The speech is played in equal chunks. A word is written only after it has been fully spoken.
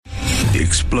the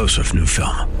explosive new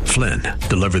film, Flynn,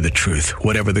 Deliver the Truth,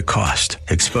 Whatever the Cost,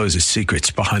 exposes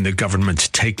secrets behind the government's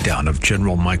takedown of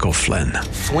General Michael Flynn.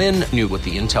 Flynn knew what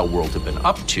the intel world had been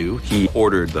up to. He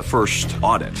ordered the first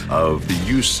audit of the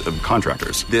use of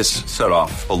contractors. This set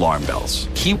off alarm bells.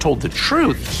 He told the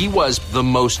truth. He was the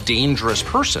most dangerous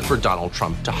person for Donald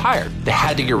Trump to hire. They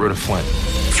had to get rid of Flynn.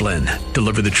 Flynn,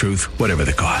 Deliver the Truth, Whatever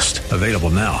the Cost. Available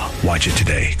now. Watch it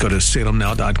today. Go to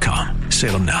salemnow.com.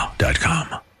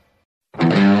 salemnow.com.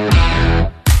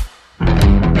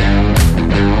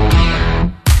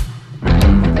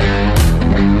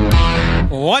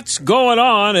 What's going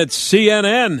on at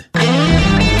CNN?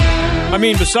 I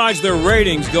mean, besides their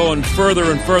ratings going further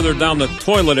and further down the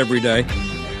toilet every day,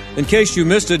 in case you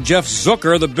missed it, Jeff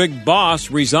Zucker, the big boss,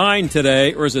 resigned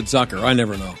today. Or is it Zucker? I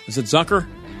never know. Is it Zucker?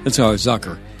 It's always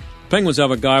Zucker. Penguins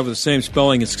have a guy with the same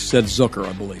spelling as said Zucker,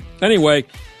 I believe. Anyway,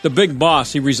 the big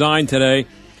boss, he resigned today.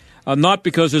 Not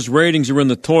because his ratings are in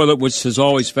the toilet, which has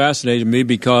always fascinated me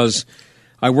because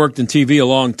I worked in TV a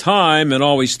long time and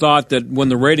always thought that when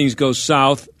the ratings go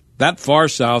south, that far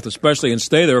south especially, and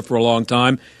stay there for a long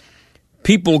time,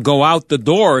 people go out the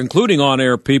door, including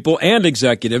on-air people and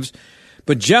executives.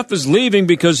 But Jeff is leaving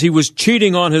because he was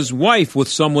cheating on his wife with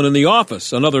someone in the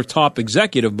office, another top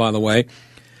executive, by the way,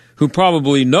 who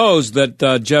probably knows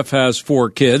that Jeff has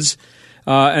 4 kids.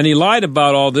 And he lied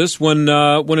about all this when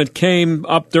it came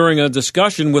up during a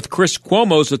discussion with Chris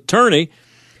Cuomo's attorney.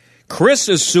 Chris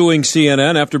is suing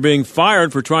CNN after being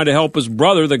fired for trying to help his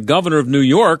brother, the governor of New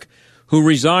York, who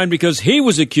resigned because he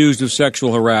was accused of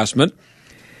sexual harassment.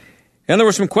 And there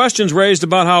were some questions raised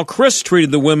about how Chris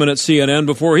treated the women at CNN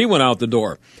before he went out the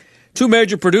door. 2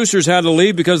 major producers had to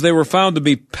leave because they were found to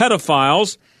be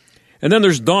pedophiles. And then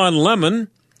there's Don Lemon,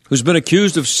 who's been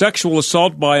accused of sexual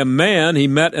assault by a man he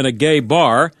met in a gay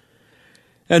bar.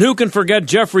 And who can forget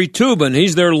Jeffrey Toobin?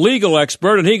 He's their legal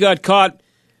expert, and he got caught,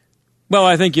 well,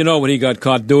 I think you know what he got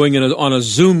caught doing on a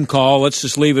Zoom call. Let's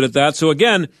just leave it at that. So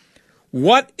again,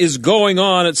 what is going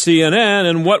on at CNN,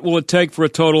 and what will it take for a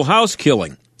total house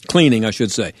cleaning, I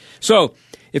should say. So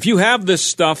if you have this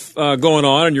stuff going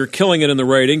on and you're killing it in the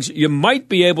ratings, you might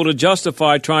be able to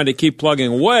justify trying to keep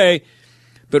plugging away.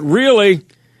 But really,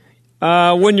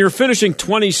 when you're finishing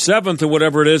 27th or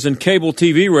whatever it is in cable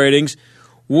TV ratings,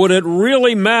 would it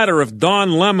really matter if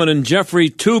Don Lemon and Jeffrey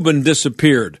Toobin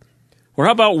disappeared? Or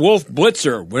how about Wolf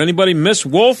Blitzer? Would anybody miss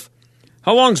Wolf?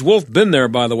 How long's Wolf been there,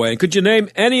 by the way? And could you name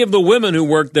any of the women who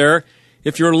worked there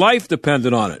if your life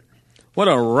depended on it? What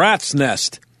a rat's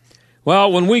nest.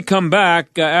 Well, when we come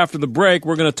back after the break,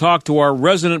 we're going to talk to our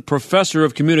resident professor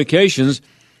of communications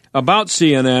about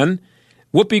CNN,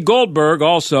 Whoopi Goldberg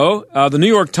also, the New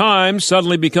York Times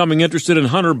suddenly becoming interested in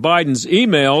Hunter Biden's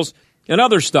emails and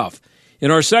other stuff. In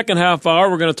our second half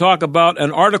hour, we're going to talk about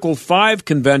an Article 5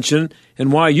 convention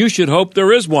and why you should hope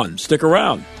there is one. Stick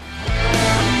around.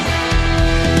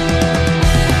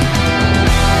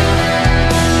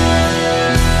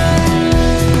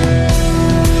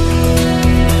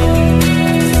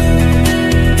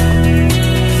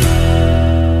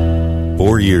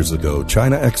 4 years ago,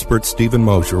 China expert Stephen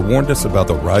Mosher warned us about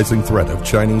the rising threat of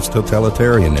Chinese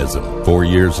totalitarianism. 4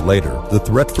 years later, the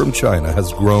threat from China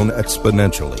has grown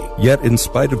exponentially. Yet, in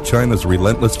spite of China's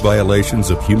relentless violations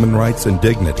of human rights and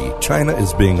dignity, China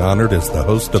is being honored as the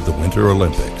host of the Winter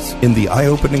Olympics. In the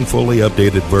eye-opening, fully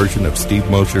updated version of Steve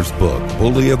Mosher's book,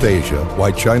 Bully of Asia,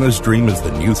 Why China's Dream is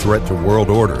the New Threat to World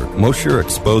Order, Mosher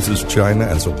exposes China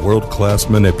as a world-class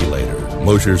manipulator.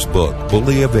 Mosher's book,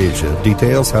 Bully of Asia,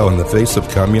 details how in the face of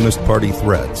Communist Party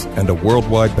threats and a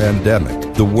worldwide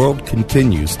pandemic, the world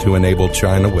continues to enable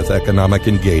China with economic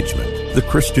engagement. The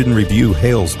Christian Review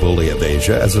hails Bully of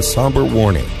Asia as a somber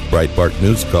warning. Breitbart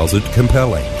News calls it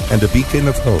compelling and a beacon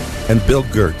of hope. And Bill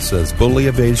Gertz says Bully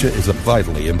of Asia is a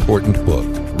vitally important book.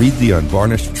 Read the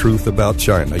unvarnished truth about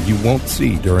China you won't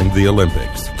see during the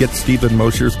Olympics. Get Stephen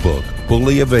Mosher's book,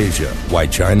 Bully of Asia, Why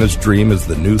China's Dream is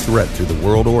the New Threat to the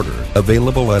World Order,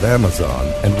 available at Amazon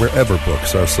and wherever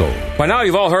books are sold. By now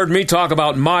you've all heard me talk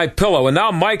about MyPillow, and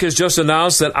now Mike has just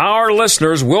announced that our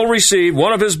listeners will receive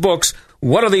one of his books,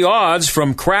 What Are the Odds?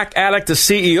 From Crack Addict to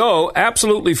CEO,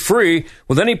 absolutely free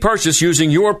with any purchase using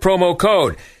your promo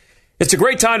code. It's a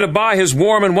great time to buy his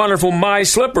warm and wonderful My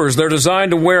Slippers. They're designed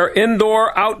to wear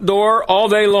indoor, outdoor, all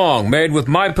day long. Made with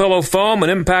MyPillow foam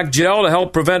and impact gel to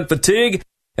help prevent fatigue,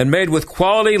 and made with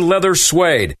quality leather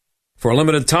suede. For a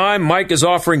limited time, Mike is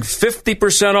offering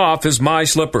 50% off his My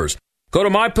Slippers. Go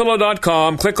to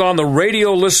MyPillow.com, click on the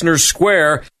Radio Listeners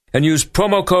Square, and use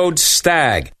promo code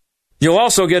STAG. You'll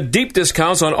also get deep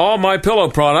discounts on all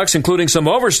MyPillow products, including some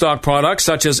overstock products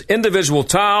such as individual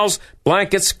towels,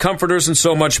 blankets, comforters, and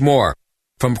so much more.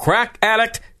 From crack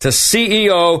addict to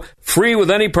CEO, free with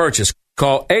any purchase.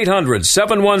 Call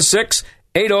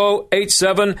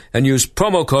 800-716-8087 and use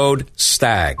promo code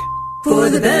STAG.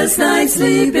 For the best night's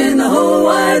sleep in the whole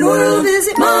wide world,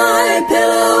 visit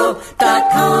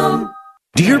MyPillow.com.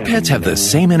 Do your pets have the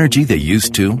same energy they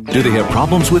used to? Do they have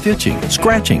problems with itching,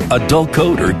 scratching, a dull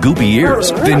coat, or goopy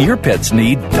ears? Then your pets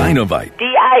need Dinovite.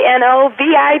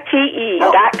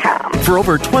 DINOVITE.com. For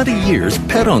over 20 years,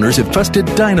 pet owners have trusted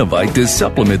Dinovite to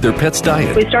supplement their pet's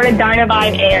diet. We started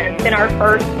Dinovite, and in our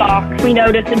first box, we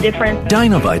noticed a difference.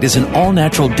 Dinovite is an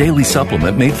all-natural daily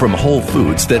supplement made from whole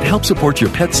foods that help support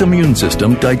your pet's immune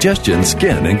system, digestion,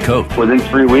 skin, and coat. Within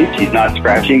 3 weeks, he's not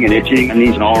scratching and itching, and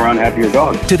he's an all-around happier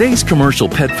dog. Today's commercial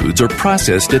pet foods are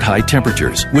processed at high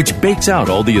temperatures, which bakes out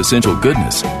all the essential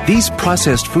goodness. These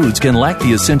processed foods can lack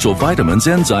the essential vitamins,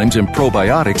 enzymes, and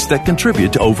probiotics that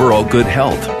contribute to overall good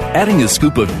health. Adding a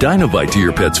scoop of Dinovite to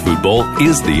your pet's food bowl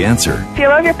is the answer. If you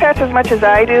love your pets as much as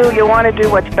I do, you'll want to do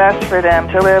what's best for them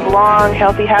to live long,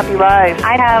 healthy, happy lives.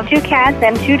 I have 2 cats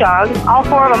and 2 dogs. All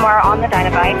 4 of them are on the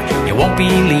Dinovite. You won't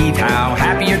believe how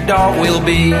happy your dog will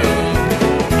be.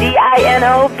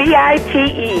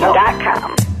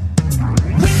 DINOVITE.com.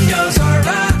 Windows are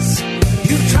us.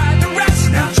 You've tried the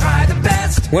rest, now try the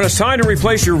best. When it's time to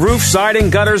replace your roof, siding,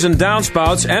 gutters, and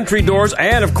downspouts, entry doors,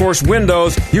 and, of course,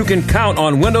 windows, you can count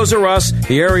on Windows R Us,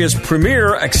 the area's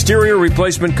premier exterior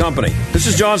replacement company. This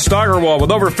is John Steigerwald.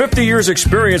 With over 50 years'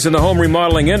 experience in the home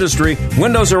remodeling industry,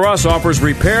 Windows R Us offers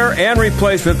repair and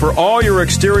replacement for all your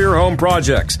exterior home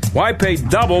projects. Why pay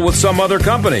double with some other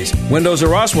companies? Windows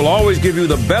R Us will always give you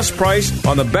the best price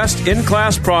on the best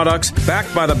in-class products,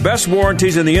 backed by the best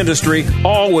warranties in the industry,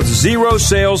 all with zero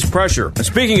sales pressure. And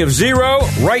speaking of zero,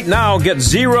 right now, get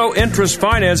zero interest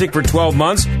financing for 12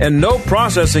 months and no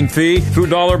processing fee through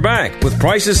Dollar Bank. With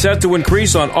prices set to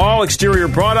increase on all exterior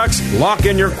products, lock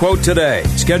in your quote today.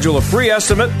 Schedule a free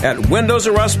estimate at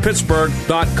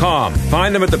WindowsRUsPittsburgh.com.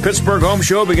 Find them at the Pittsburgh Home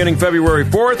Show beginning February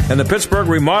 4th and the Pittsburgh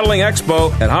Remodeling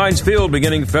Expo at Heinz Field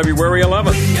beginning February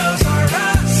 11th. Windows are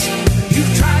us.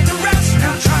 You've tried the rest,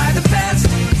 now try the best.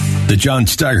 The John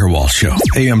Steigerwald Show,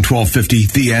 AM 1250,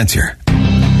 The Answer.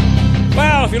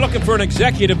 Well, if you're looking for an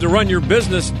executive to run your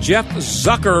business, Jeff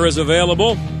Zucker is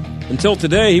available. Until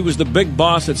today, he was the big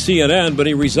boss at CNN, but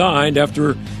he resigned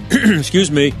after,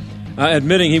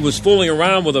 admitting he was fooling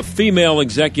around with a female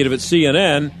executive at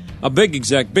CNN, a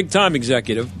big-time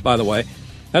executive, by the way.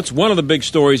 That's one of the big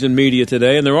stories in media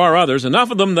today, and there are others.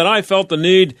 Enough of them that I felt the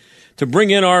need to bring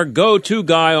in our go-to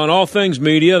guy on all things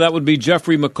media. That would be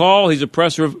Jeffrey McCall. He's a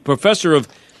professor of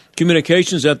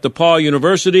communications at DePaul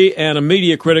University and a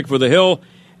media critic for The Hill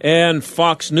and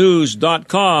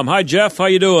FoxNews.com. Hi, Jeff. How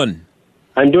you doing?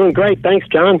 I'm doing great. Thanks,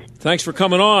 John. Thanks for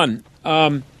coming on.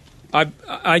 I've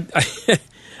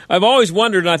always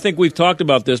wondered, and I think we've talked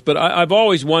about this, but I've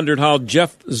always wondered how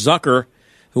Jeff Zucker,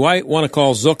 who I want to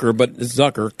call Zucker, but it's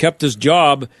Zucker, kept his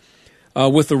job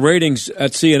with the ratings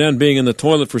at CNN being in the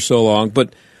toilet for so long.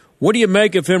 But what do you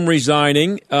make of him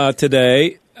resigning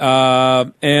today?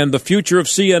 And the future of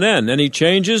CNN. Any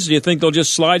changes? Do you think they'll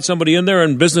just slide somebody in there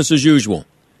and business as usual?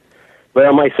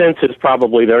 Well, my sense is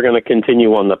probably they're going to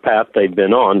continue on the path they've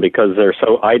been on because they're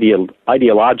so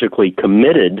ideologically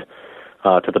committed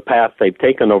to the path they've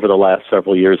taken over the last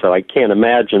several years that I can't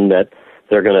imagine that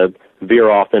they're going to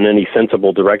veer off in any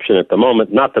sensible direction at the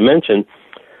moment, not to mention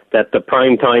that the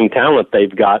primetime talent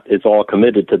they've got is all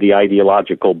committed to the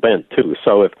ideological bent, too.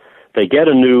 So if they get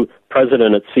a new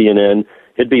president at CNN,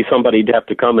 it'd be somebody to have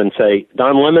to come and say,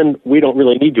 Don Lemon, we don't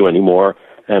really need you anymore,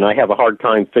 and I have a hard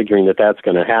time figuring that that's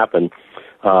going to happen.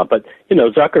 But,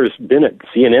 Zucker's been at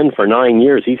CNN for 9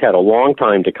 years. He's had a long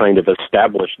time to kind of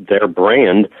establish their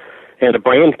brand, and a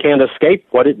brand can't escape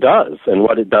what it does, and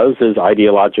what it does is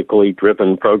ideologically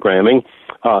driven programming,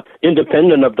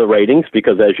 independent of the ratings,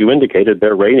 because as you indicated,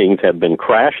 their ratings have been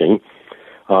crashing.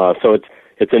 So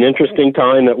it's an interesting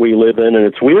time that we live in, and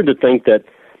it's weird to think that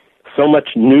so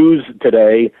much news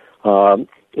today on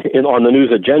the news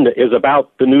agenda is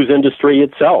about the news industry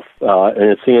itself,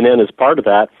 and CNN is part of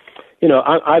that.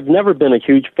 I've never been a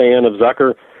huge fan of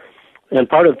Zucker, and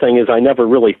part of the thing is I never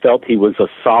really felt he was a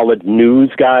solid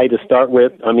news guy to start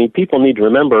with. I mean, people need to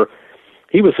remember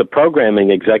he was a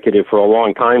programming executive for a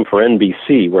long time for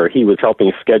NBC, where he was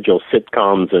helping schedule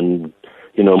sitcoms and,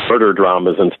 murder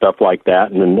dramas and stuff like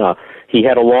that. And he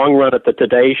had a long run at the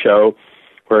Today Show,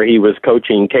 where he was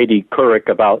coaching Katie Couric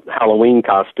about Halloween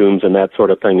costumes and that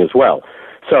sort of thing as well.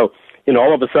 So,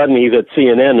 all of a sudden he's at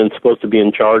CNN and supposed to be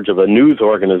in charge of a news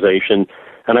organization,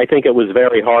 and I think it was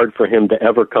very hard for him to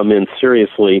ever come in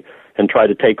seriously and try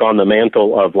to take on the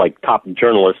mantle of, top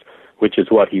journalist, which is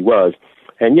what he was.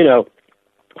 And,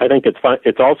 I think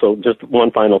it's also just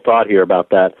one final thought here about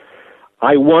that.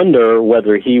 I wonder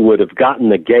whether he would have gotten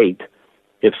the gate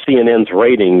if CNN's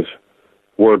ratings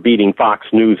were beating Fox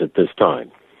News at this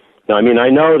time. Now, I mean, I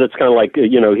know that's kind of like,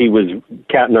 he was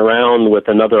catting around with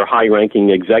another high-ranking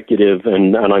executive,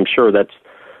 and I'm sure that's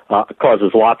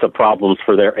causes lots of problems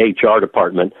for their HR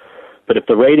department. But if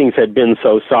the ratings had been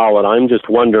so solid, I'm just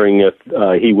wondering if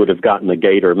he would have gotten the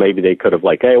gate, or maybe they could have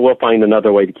hey, we'll find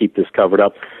another way to keep this covered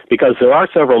up. Because there are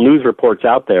several news reports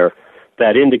out there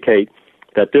that indicate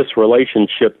that this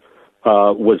relationship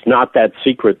was not that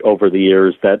secret over the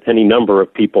years, that any number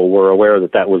of people were aware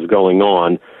that was going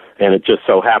on, and it just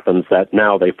so happens that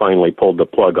now they finally pulled the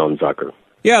plug on Zucker.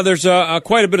 Yeah, there's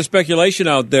quite a bit of speculation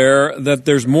out there that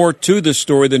there's more to this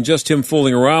story than just him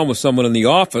fooling around with someone in the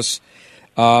office.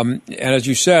 And as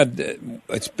you said,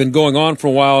 it's been going on for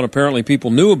a while, and apparently people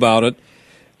knew about it.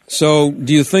 So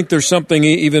do you think there's something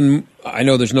even, I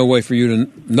know there's no way for you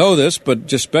to know this, but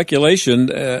just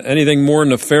speculation, anything more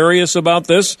nefarious about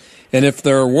this? And if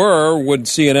there were, would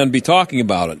CNN be talking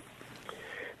about it?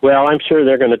 Well, I'm sure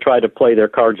they're going to try to play their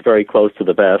cards very close to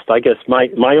the vest. I guess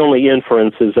my only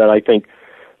inference is that I think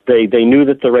they knew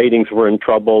that the ratings were in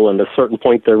trouble, and at a certain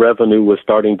point their revenue was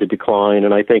starting to decline,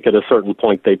 and I think at a certain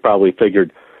point they probably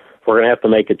figured we're going to have to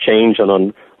make a change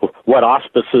on what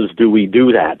auspices do we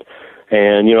do that.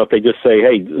 And, if they just say,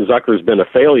 hey, Zucker's been a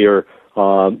failure,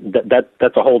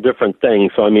 that's a whole different thing.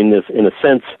 So, I mean, this, in a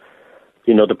sense,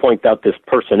 to point out this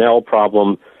personnel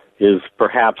problem is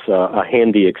perhaps a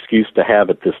handy excuse to have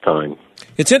at this time.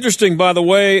 It's interesting, by the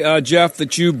way, Jeff,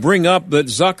 that you bring up that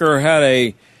Zucker had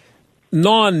a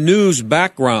non-news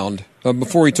background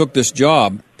before he took this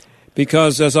job,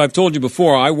 because, as I've told you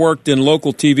before, I worked in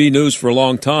local TV news for a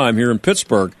long time here in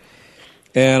Pittsburgh,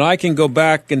 and I can go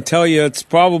back and tell you it's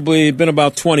probably been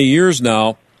about 20 years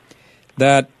now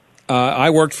that I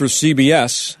worked for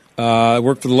CBS. I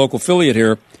worked for the local affiliate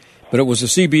here, but it was a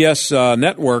CBS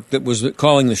network that was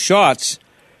calling the shots,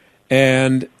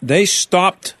 and they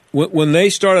stopped when they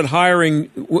started hiring.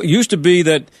 It used to be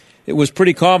that it was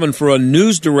pretty common for a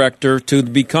news director to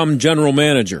become general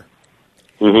manager.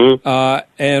 Mm-hmm.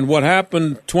 And what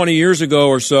happened 20 years ago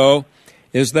or so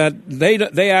is that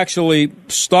they actually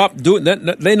stopped doing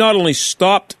that. They not only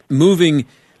stopped moving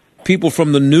people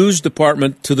from the news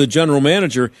department to the general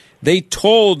manager, they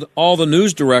told all the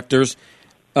news directors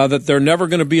that they're never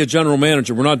going to be a general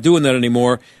manager. We're not doing that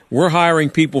anymore. We're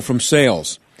hiring people from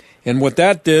sales. And what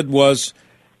that did was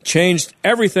changed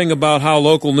everything about how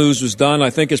local news was done.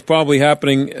 I think it's probably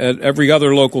happening at every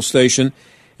other local station,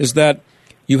 is that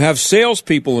you have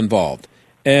salespeople involved.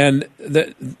 And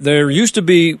there used to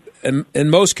be, in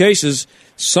most cases,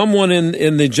 someone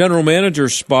in the general manager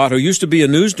spot who used to be a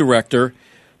news director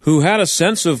who had a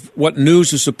sense of what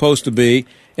news is supposed to be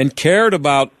and cared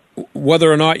about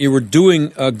whether or not you were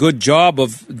doing a good job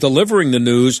of delivering the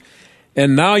news.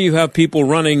 And now you have people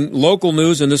running local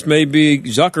news, and this may be,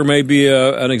 Zucker may be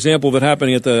an example of it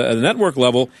happening at the network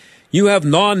level. You have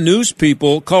non-news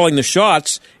people calling the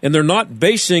shots, and they're not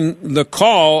basing the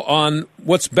call on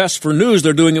what's best for news.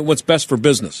 They're doing it what's best for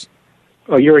business.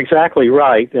 Oh, you're exactly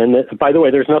right. And by the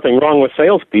way, there's nothing wrong with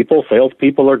salespeople.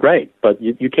 Salespeople are great, but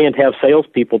you can't have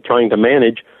salespeople trying to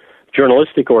manage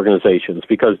journalistic organizations,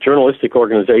 because journalistic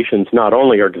organizations not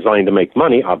only are designed to make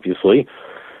money, obviously,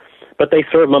 but they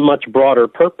serve a much broader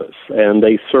purpose, and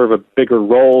they serve a bigger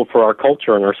role for our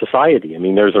culture and our society. I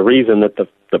mean, there's a reason that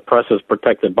the press is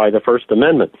protected by the First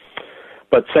Amendment.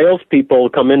 But salespeople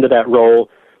come into that role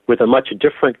with a much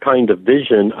different kind of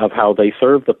vision of how they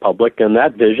serve the public, and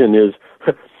that vision is,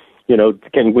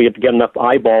 can we get enough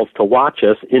eyeballs to watch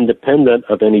us independent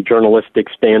of any journalistic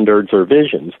standards or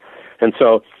visions? And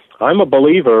so I'm a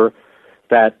believer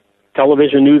that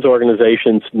television news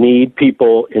organizations need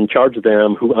people in charge of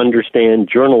them who understand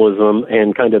journalism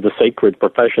and kind of the sacred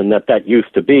profession that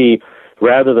used to be,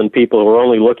 rather than people who are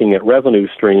only looking at revenue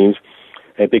streams.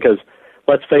 Because,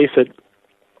 let's face it,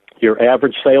 your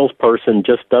average salesperson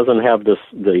just doesn't have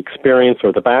the experience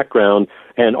or the background.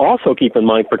 And also keep in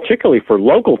mind, particularly for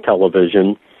local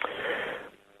television,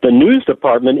 the news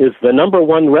department is the number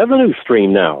one revenue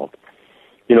stream now.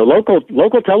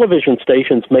 Local television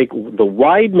stations make the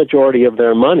wide majority of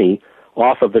their money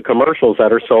off of the commercials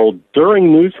that are sold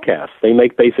during newscasts. They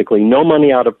make basically no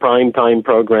money out of primetime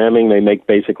programming. They make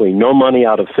basically no money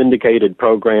out of syndicated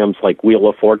programs like Wheel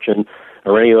of Fortune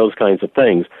or any of those kinds of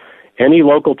things. Any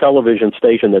local television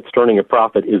station that's turning a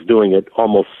profit is doing it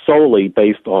almost solely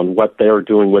based on what they're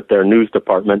doing with their news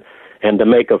department. And to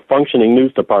make a functioning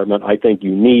news department, I think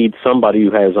you need somebody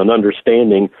who has an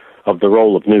understanding of the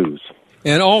role of news.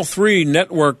 And all three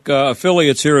network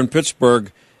affiliates here in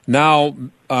Pittsburgh now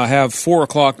have 4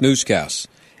 o'clock newscasts.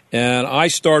 And I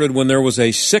started when there was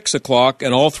a 6 o'clock,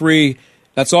 and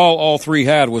that's all three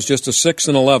had was just a 6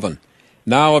 and 11.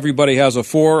 Now everybody has a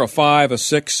 4, a 5, a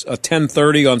 6, a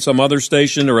 10:30 on some other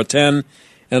station, or a 10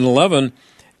 and 11,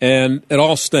 and it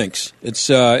all stinks.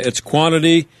 It's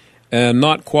quantity and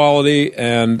not quality,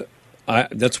 and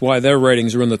that's why their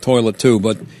ratings are in the toilet too.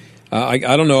 But I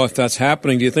don't know if that's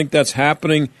happening. Do you think that's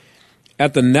happening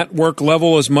at the network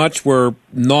level as much, where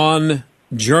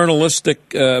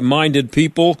non-journalistic minded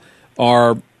people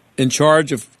are in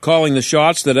charge of calling the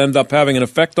shots that end up having an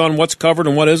effect on what's covered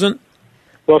and what isn't?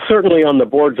 Well, certainly on the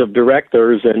boards of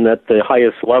directors and at the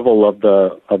highest level of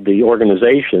the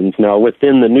organizations. Now,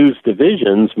 within the news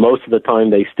divisions, most of the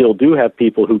time they still do have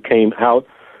people who came out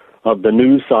of the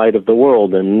news side of the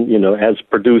world, and as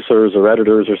producers or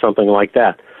editors or something like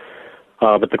that.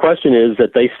 But the question is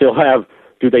that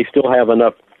do they still have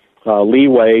enough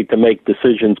leeway to make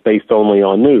decisions based only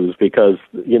on news? Because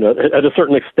at a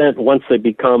certain extent, once they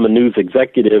become a news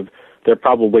executive, they're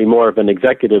probably more of an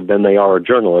executive than they are a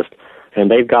journalist. And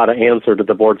they've got to answer to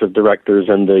the boards of directors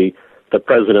and the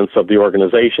presidents of the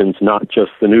organizations, not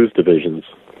just the news divisions.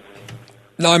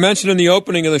 Now, I mentioned in the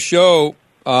opening of the show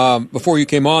before you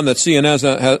came on that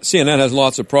CNN has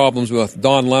lots of problems with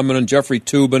Don Lemon and Jeffrey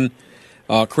Toobin,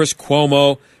 Chris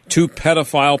Cuomo, 2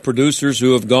 pedophile producers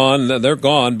who have gone. They're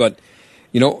gone, but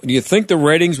do you think the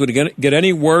ratings would get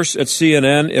any worse at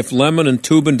CNN if Lemon and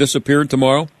Toobin disappeared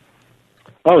tomorrow?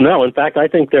 Oh, no. In fact, I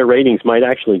think their ratings might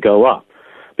actually go up.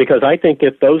 Because I think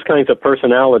if those kinds of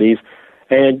personalities,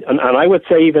 and I would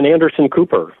say even Anderson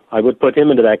Cooper, I would put him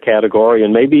into that category,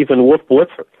 and maybe even Wolf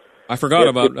Blitzer. I forgot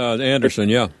about Anderson,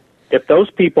 yeah. If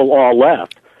those people all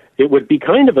left, it would be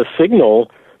kind of a signal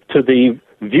to the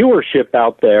viewership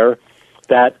out there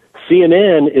that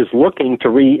CNN is looking to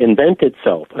reinvent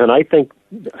itself. And I think,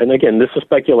 and again, this is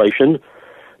speculation,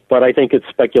 but I think it's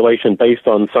speculation based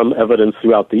on some evidence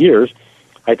throughout the years.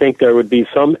 I think there would be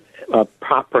some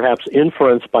perhaps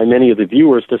inference by many of the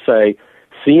viewers to say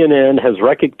CNN has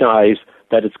recognized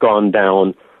that it's gone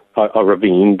down a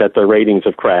ravine, that their ratings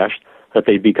have crashed, that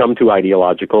they've become too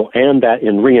ideological, and that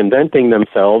in reinventing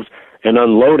themselves and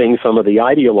unloading some of the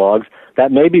ideologues,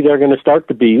 that maybe they're going to start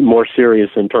to be more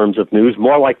serious in terms of news,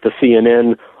 more like the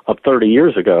CNN of 30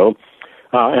 years ago.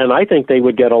 And I think they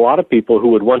would get a lot of people who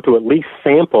would want to at least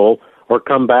sample or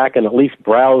come back and at least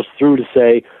browse through to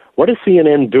say, what is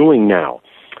CNN doing now?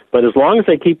 But as long as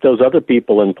they keep those other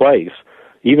people in place,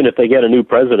 even if they get a new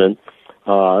president,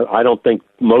 I don't think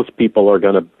most people are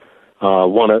going to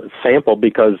want to sample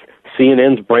because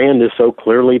CNN's brand is so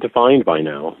clearly defined by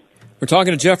now. We're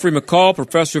talking to Jeffrey McCall,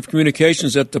 professor of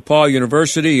communications at DePaul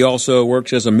University. He also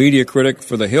works as a media critic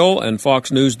for The Hill and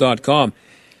FoxNews.com.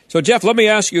 So, Jeff, let me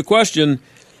ask you a question.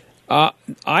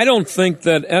 I don't think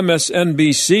that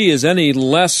MSNBC is any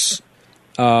less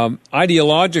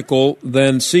ideological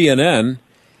than CNN.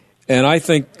 And I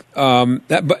think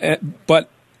but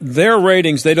their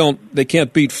ratings, they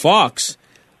can't beat Fox,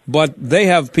 but they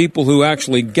have people who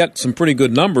actually get some pretty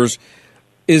good numbers.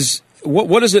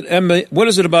 What is it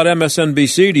about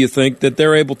MSNBC, do you think, that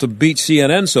they're able to beat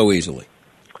CNN so easily?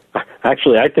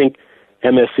 Actually, I think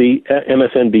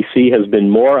MSNBC has been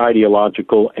more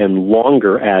ideological and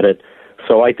longer at it,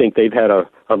 so I think they've had a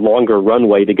longer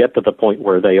runway to get to the point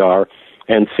where they are.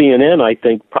 And CNN, I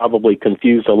think, probably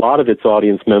confused a lot of its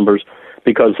audience members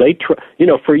because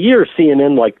for years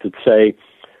CNN liked to say,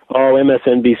 oh,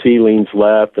 MSNBC leans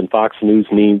left and Fox News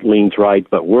leans right,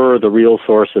 but we're the real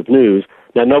source of news.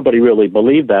 Now, nobody really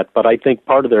believed that, but I think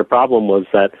part of their problem was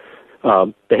that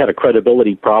they had a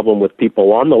credibility problem with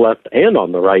people on the left and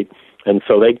on the right, and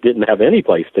so they didn't have any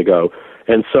place to go.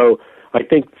 And so I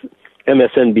think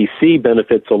MSNBC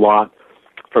benefits a lot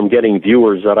from getting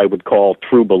viewers that I would call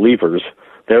true believers.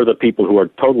 They're the people who are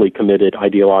totally committed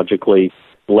ideologically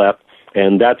left,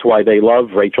 and that's why they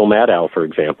love Rachel Maddow, for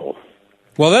example.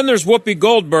 Well, then there's Whoopi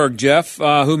Goldberg, Jeff,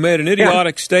 who made an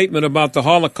idiotic statement about the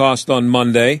Holocaust on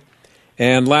Monday.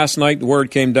 And last night the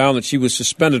word came down that she was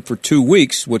suspended for 2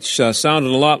 weeks, which sounded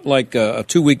a lot like a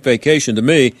 2-week vacation to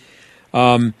me.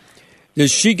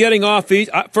 Is she getting off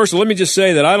easy? First of all, let me just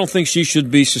say that I don't think she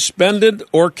should be suspended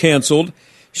or canceled.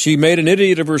 She made an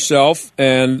idiot of herself,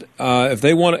 and if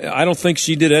they want, I don't think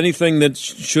she did anything that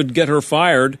should get her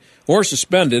fired or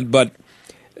suspended. But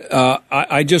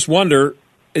I just wonder.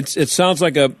 It sounds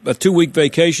like a 2-week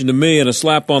vacation to me and a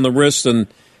slap on the wrist, and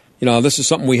this is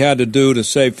something we had to do to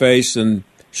save face, and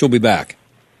she'll be back.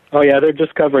 Oh yeah, they're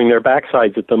just covering their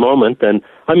backsides at the moment, and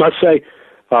I must say,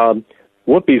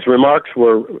 Whoopi's remarks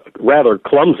were rather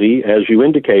clumsy, as you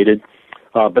indicated.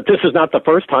 But this is not the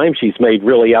first time she's made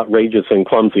really outrageous and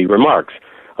clumsy remarks.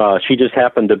 She just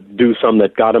happened to do some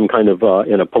that got him kind of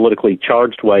in a politically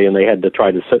charged way, and they had to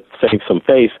try to save some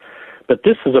face. But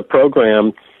this is a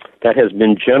program that has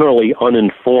been generally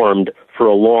uninformed for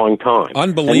a long time.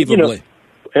 Unbelievably.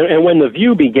 And when The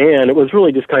View began, it was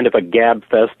really just kind of a gab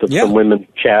fest of some women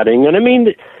chatting. And I mean,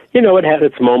 it had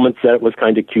its moments that it was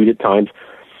kind of cute at times.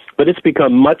 But it's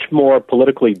become much more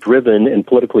politically driven and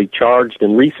politically charged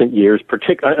in recent years.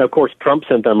 Of course, Trump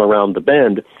sent them around the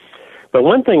bend. But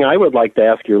one thing I would like to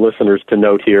ask your listeners to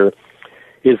note here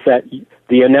is that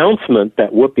the announcement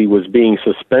that Whoopi was being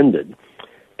suspended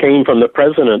came from the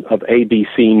president of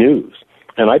ABC News.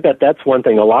 And I bet that's one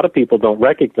thing a lot of people don't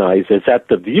recognize is that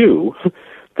The View,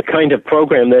 the kind of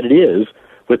program that it is,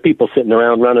 with people sitting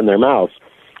around running their mouths,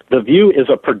 The View is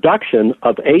a production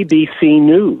of ABC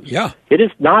News. Yeah. It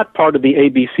is not part of the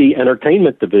ABC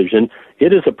Entertainment Division.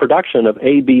 It is a production of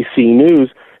ABC News.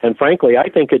 And frankly, I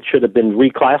think it should have been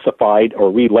reclassified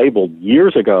or relabeled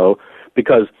years ago,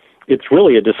 because it's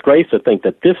really a disgrace to think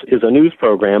that this is a news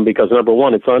program because, number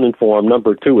one, it's uninformed.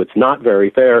 Number two, it's not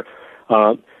very fair.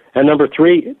 And number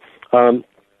three,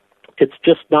 it's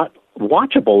just not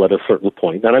watchable at a certain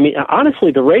point. And I mean,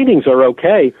 honestly, the ratings are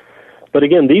okay. But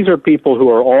again, these are people who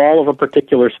are all of a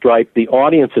particular stripe. The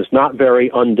audience is not very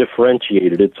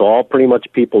undifferentiated. It's all pretty much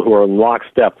people who are in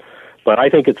lockstep. But I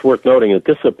think it's worth noting that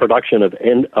this is a production of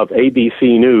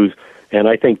ABC News, and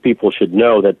I think people should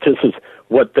know that this is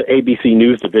what the ABC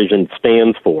News division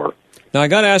stands for. Now, I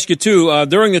got to ask you, too,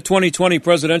 during the 2020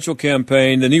 presidential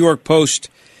campaign, the New York Post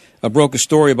broke a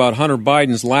story about Hunter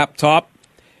Biden's laptop.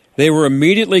 They were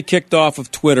immediately kicked off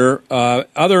of Twitter.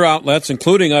 Other outlets,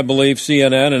 including, I believe,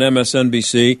 CNN and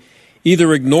MSNBC,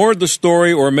 either ignored the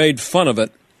story or made fun of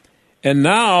it. And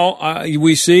now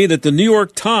we see that the New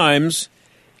York Times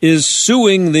is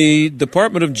suing the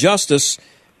Department of Justice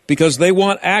because they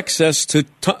want access to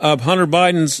Hunter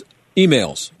Biden's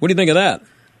emails. What do you think of that?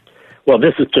 Well,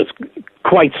 this is just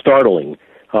quite startling.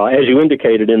 As you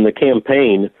indicated in the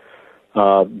campaign,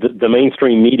 the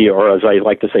mainstream media, or as I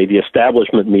like to say, the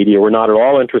establishment media, were not at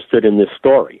all interested in this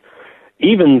story,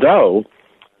 even though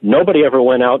nobody ever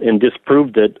went out and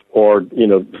disproved it or,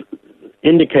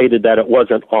 indicated that it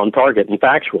wasn't on target and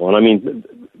factual. And I mean,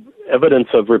 evidence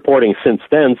of reporting since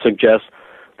then suggests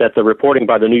that the reporting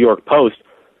by the New York Post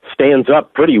stands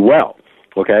up pretty well,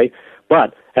 okay?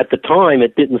 But at the time,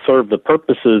 it didn't serve the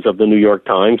purposes of the New York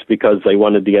Times because they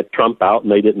wanted to get Trump out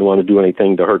and they didn't want to do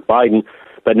anything to hurt Biden.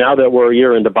 But now that we're a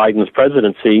year into Biden's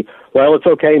presidency, well, it's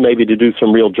okay maybe to do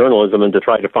some real journalism and to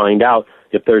try to find out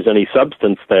if there's any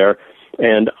substance there.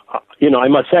 And, I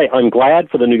must say, I'm glad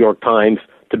for the New York Times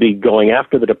to be going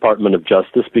after the Department of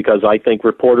Justice because I think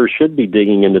reporters should be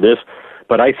digging into this.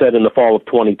 But I said in the fall of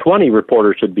 2020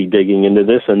 reporters should be digging into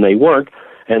this, and they weren't.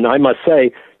 And I must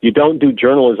say, you don't do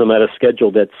journalism at a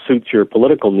schedule that suits your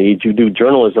political needs. You do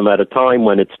journalism at a time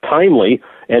when it's timely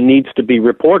and needs to be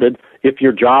reported if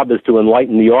your job is to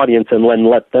enlighten the audience and then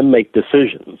let them make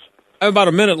decisions. I have about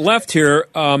a minute left here.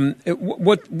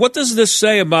 What does this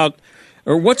say about,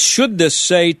 or what should this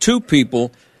say to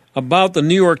people about the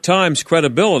New York Times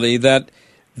credibility that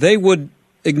they would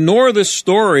ignore this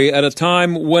story at a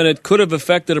time when it could have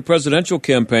affected a presidential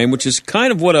campaign, which is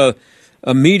kind of what a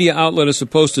media outlet is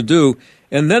supposed to do,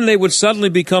 and then they would suddenly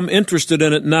become interested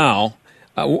in it now?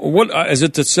 What is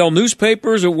it to sell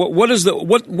newspapers, or what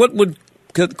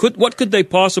could they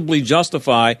possibly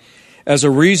justify as a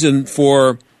reason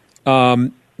for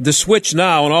the switch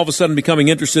now, and all of a sudden becoming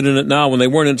interested in it now when they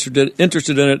weren't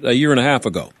interested in it a year and a half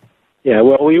ago? Yeah,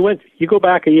 well, you go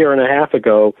back a year and a half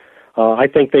ago, I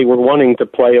think they were wanting to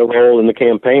play a role in the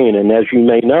campaign, and as you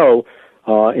may know,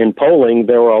 in polling,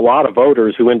 there were a lot of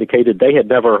voters who indicated they had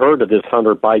never heard of this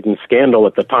Hunter Biden scandal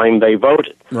at the time they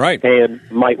voted. Right. And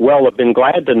might well have been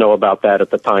glad to know about that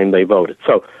at the time they voted.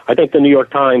 So I think the New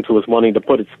York Times was wanting to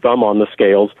put its thumb on the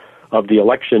scales of the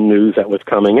election news that was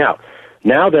coming out.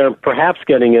 Now they're perhaps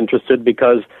getting interested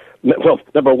because, well,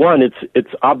 number one, it's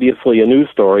obviously a news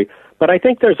story, but I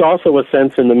think there's also a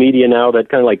sense in the media now that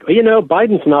kind of like,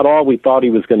 Biden's not all we thought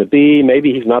he was going to be.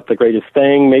 Maybe he's not the greatest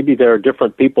thing. Maybe there are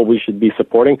different people we should be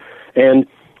supporting. And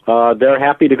they're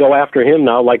happy to go after him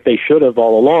now like they should have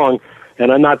all along.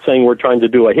 And I'm not saying we're trying to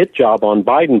do a hit job on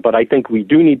Biden, but I think we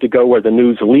do need to go where the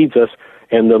news leads us.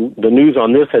 And the news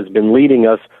on this has been leading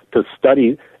us to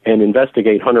study and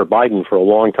investigate Hunter Biden for a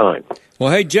long time.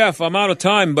 Well, hey, Jeff, I'm out of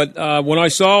time, but when I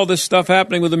saw all this stuff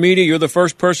happening with the media, you're the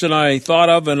first person I thought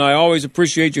of, and I always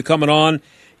appreciate you coming on.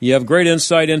 You have great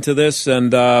insight into this,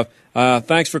 and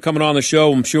thanks for coming on the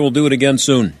show. I'm sure we'll do it again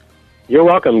soon. You're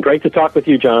welcome. Great to talk with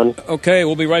you, John. Okay,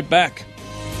 we'll be right back.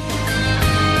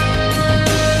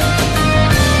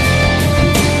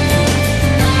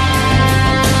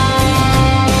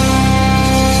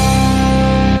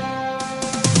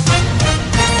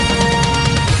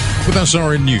 With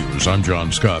SRN News, I'm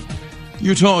John Scott.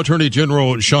 Utah Attorney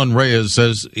General Sean Reyes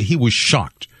says he was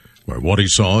shocked by what he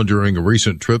saw during a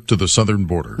recent trip to the southern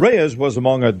border. Reyes was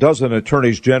among a dozen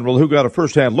attorneys general who got a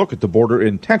first-hand look at the border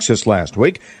in Texas last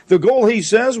week. The goal, he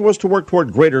says, was to work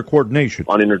toward greater coordination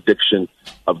on interdiction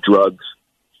of drugs,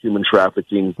 human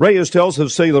trafficking. Reyes tells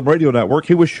his Salem radio network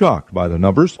he was shocked by the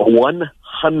numbers.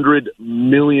 $100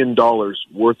 million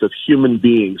worth of human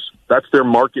beings. That's their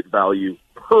market value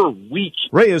per week.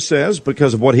 Reyes says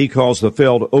because of what he calls the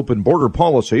failed open border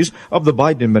policies of the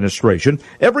Biden administration,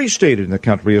 every state in the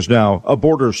country is now a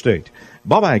border state.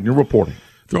 Bob Agnew reporting.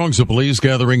 Throngs of police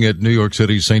gathering at New York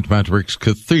City's St. Patrick's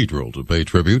Cathedral to pay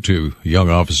tribute to young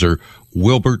officer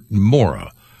Wilbert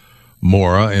Mora.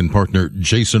 Mora and partner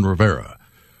Jason Rivera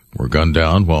were gunned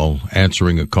down while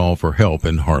answering a call for help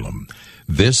in Harlem.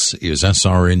 This is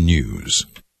SRN News.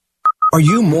 Are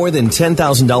you more than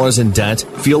 $10,000 in debt?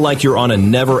 Feel like you're on a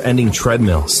never-ending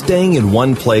treadmill, staying in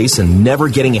one place and never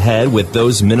getting ahead with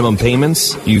those minimum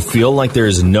payments? Do you feel like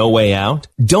there's no way out?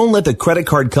 Don't let the credit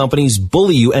card companies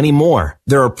bully you anymore.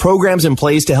 There are programs in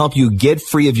place to help you get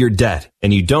free of your debt,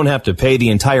 and you don't have to pay the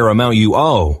entire amount you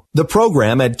owe. The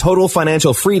program at Total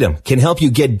Financial Freedom can help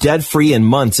you get debt-free in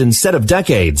months instead of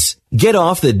decades. Get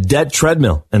off the debt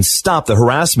treadmill and stop the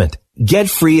harassment. Get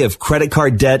free of credit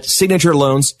card debt, signature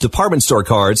loans, department store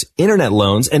cards, internet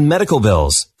loans, and medical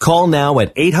bills. Call now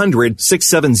at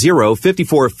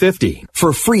 800-670-5450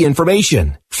 for free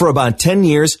information. For about 10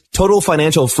 years, Total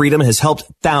Financial Freedom has helped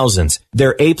thousands.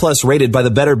 They're A+ rated by the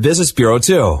Better Business Bureau,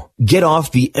 too. Get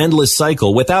off the endless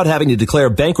cycle without having to declare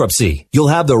bankruptcy. You'll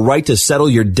have the right to settle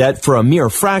your debt for a mere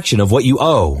fraction of what you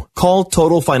owe. Call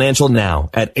Total Financial now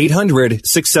at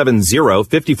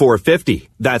 800-670-5450.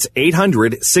 That's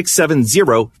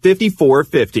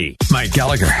 800-670-5450. Mike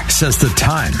Gallagher says the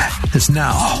time is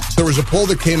now. There was a poll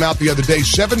that came out the other day.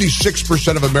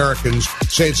 76% of Americans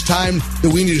say it's time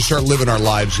that we need to start living our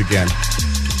lives again.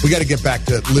 We got to get back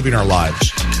to living our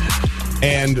lives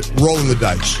and rolling the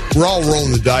dice. We're all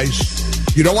rolling the dice.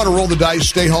 If you don't want to roll the dice,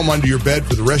 stay home under your bed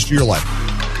for the rest of your life.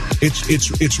 It's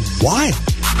wild.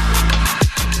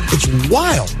 It's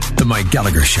wild. The Mike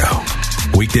Gallagher Show.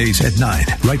 Weekdays at 9,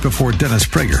 right before Dennis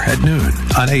Prager at noon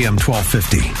on AM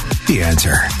 1250. The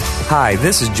Answer. Hi,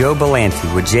 this is Joe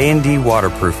Belanti with J&D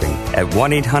Waterproofing at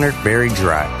 1-800-BERRY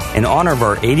DRY. In honor of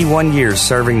our 81 years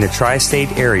serving the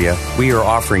tri-state area, we are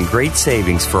offering great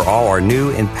savings for all our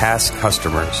new and past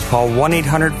customers. Call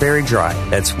 1-800-BERRY DRY.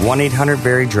 That's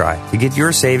 1-800-BERRY DRY to get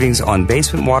your savings on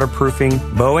basement waterproofing,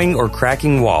 bowing or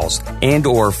cracking walls, and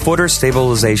or footer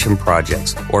stabilization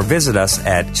projects. Or visit us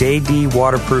at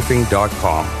jdwaterproofing.com.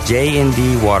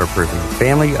 J&D Waterproofing,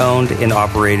 family owned and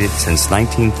operated since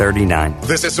 1939.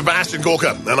 This is Sebastian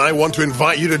Gorka, and I want to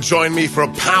invite you to join me for a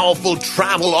powerful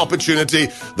travel opportunity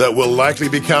that will likely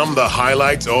become the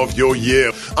highlight of your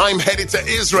year. I'm headed to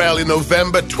Israel in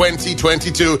November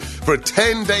 2022 for a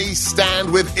 10-day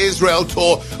Stand with Israel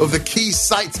tour of the key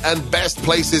sites and best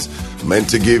places meant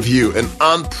to give you an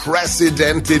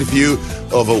unprecedented view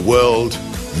of a world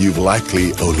you've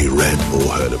likely only read or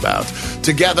heard about.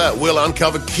 Together, we'll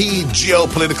uncover key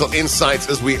geopolitical insights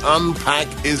as we unpack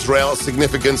Israel's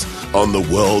significance on the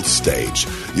world stage.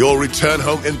 You'll return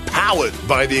home empowered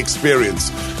by the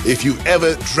experience. If you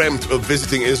ever dreamt of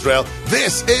visiting Israel,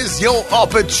 this is your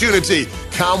opportunity.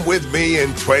 Come with me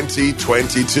in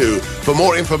 2022. For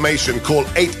more information, call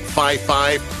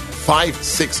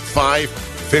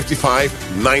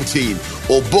 855-565-5519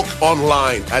 or book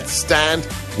online at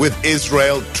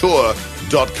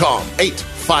standwithisraeltour.com.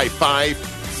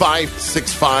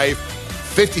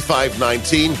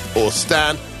 855-565-5519 or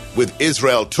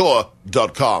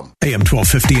standwithisraeltour.com. AM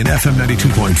 1250 and FM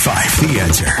 92.5. The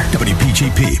Answer.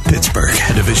 WPGP, Pittsburgh,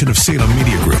 a division of Salem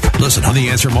Media Group. Listen on the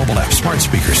Answer mobile app, smart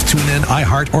speakers, TuneIn,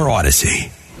 iHeart, or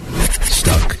Odyssey.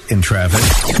 Stuck in traffic?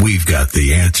 We've got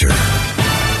the answer.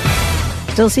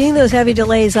 Still seeing those heavy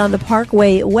delays on the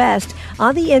Parkway West.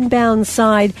 On the inbound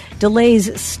side,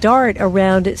 delays start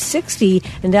around 60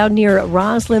 and down near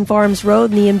Roslyn Farms Road.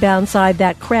 On the inbound side,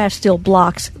 that crash still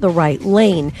blocks the right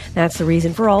lane. That's the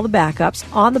reason for all the backups.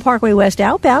 On the Parkway West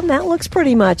outbound, that looks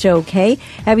pretty much okay.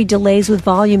 Heavy delays with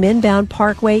volume inbound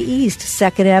Parkway East,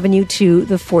 2nd Avenue to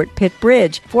the Fort Pitt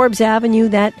Bridge. Forbes Avenue,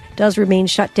 that does remain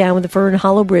shut down with the Fern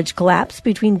Hollow Bridge collapse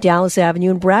between Dallas Avenue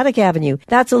and Braddock Avenue.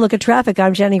 That's a look at traffic.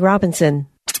 I'm Jenny Robinson.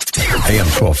 AM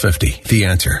 1250, The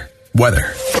Answer.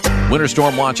 Weather. Winter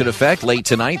storm watch in effect late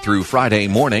tonight through Friday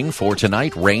morning. For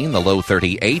tonight, rain, the low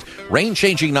 38. Rain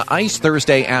changing to ice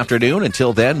Thursday afternoon.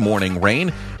 Until then, morning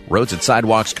rain. Roads and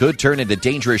sidewalks could turn into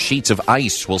dangerous sheets of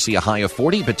ice. We'll see a high of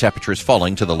 40, but temperatures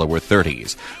falling to the lower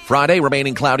 30s. Friday,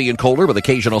 remaining cloudy and colder with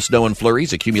occasional snow and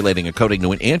flurries, accumulating a coating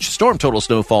to an inch. Storm total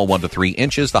snowfall 1 to 3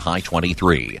 inches, the high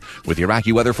 23. With your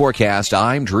AccuWeather forecast,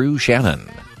 I'm Drew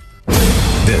Shannon.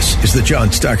 This is the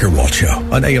John Steigerwald Show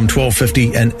on AM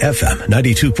 1250 and FM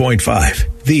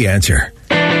 92.5. The Answer.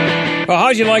 Well,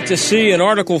 how'd you like to see an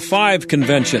Article 5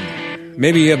 convention?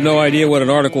 Maybe you have no idea what an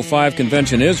Article 5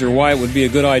 convention is or why it would be a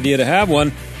good idea to have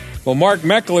one. Well, Mark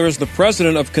Meckler is the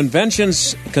president of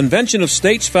Convention of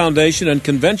States Foundation and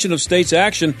Convention of States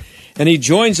Action, and he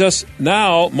joins us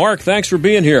now. Mark, thanks for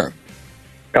being here.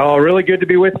 Oh, really good to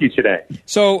be with you today.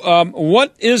 So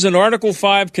what is an Article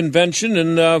 5 convention,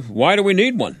 and why do we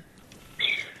need one?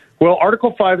 Well,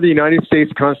 Article 5 of the United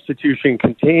States Constitution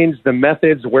contains the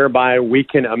methods whereby we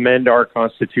can amend our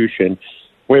Constitution.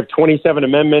 We have 27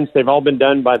 amendments. They've all been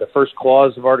done by the first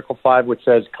clause of Article 5, which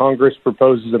says Congress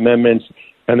proposes amendments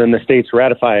and then the states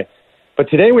ratify. But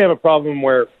today we have a problem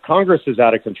where Congress is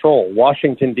out of control.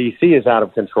 Washington, D.C. is out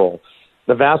of control.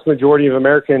 The vast majority of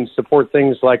Americans support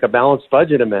things like a balanced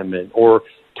budget amendment or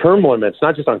term limits,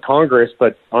 not just on Congress,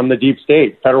 but on the deep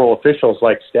state, federal officials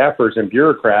like staffers and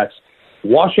bureaucrats.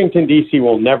 Washington, D.C.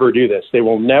 will never do this. They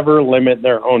will never limit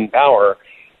their own power.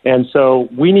 And so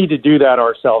we need to do that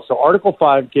ourselves. So Article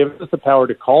 5 gives us the power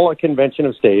to call a convention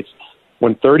of states.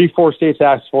 When 34 states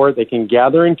ask for it, they can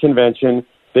gather in convention.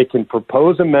 They can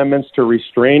propose amendments to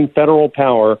restrain federal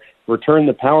power, return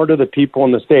the power to the people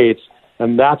in the states.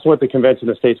 And that's what the Convention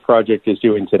of States Project is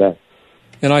doing today.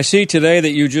 And I see today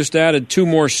that you just added 2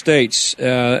 more states.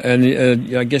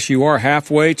 And I guess you are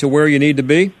halfway to where you need to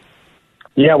be?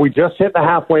 Yeah, we just hit the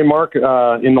halfway mark.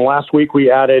 In the last week, we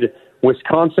added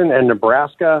Wisconsin and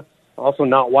Nebraska. Also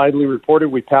not widely reported,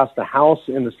 we passed the House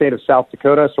in the state of South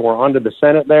Dakota, so we're on to the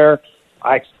Senate there.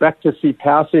 I expect to see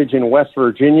passage in West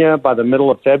Virginia by the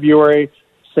middle of February.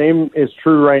 Same is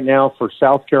true right now for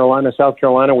South Carolina. South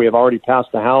Carolina, we have already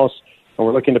passed the House, and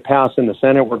we're looking to pass in the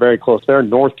Senate. We're very close there.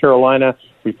 North Carolina,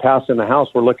 we passed in the House.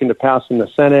 We're looking to pass in the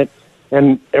Senate.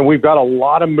 And we've got a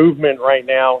lot of movement right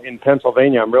now in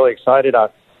Pennsylvania. I'm really excited.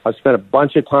 I've spent a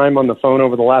bunch of time on the phone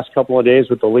over the last couple of days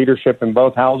with the leadership in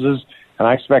both houses, and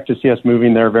I expect to see us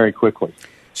moving there very quickly.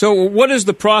 So what is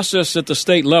the process at the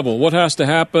state level? What has to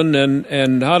happen,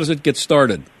 and how does it get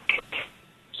started?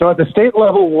 So at the state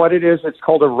level, what it is, it's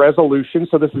called a resolution.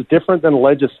 So this is different than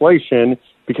legislation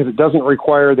because it doesn't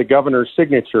require the governor's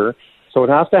signature. So what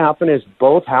has to happen is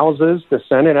both houses, the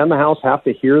Senate and the House, have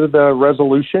to hear the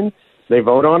resolution. They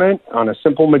vote on it on a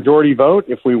simple majority vote.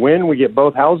 If we win, we get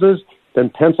both houses. Then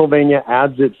Pennsylvania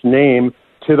adds its name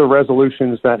to the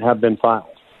resolutions that have been filed.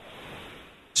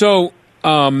 So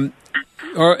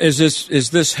is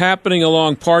this happening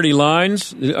along party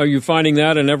lines? Are you finding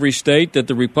that in every state, that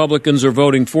the Republicans are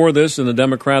voting for this and the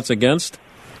Democrats against?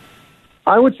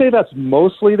 I would say that's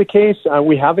mostly the case.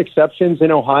 We have exceptions.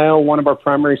 In Ohio, one of our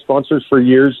primary sponsors for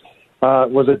years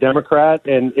was a Democrat,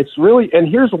 and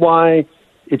here's why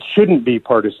it shouldn't be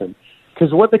partisan.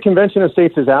 Because what the Convention of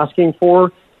States is asking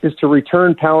for is to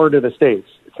return power to the states.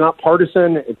 It's not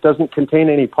partisan. It doesn't contain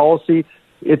any policy.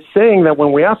 It's saying that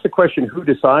when we ask the question, who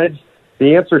decides,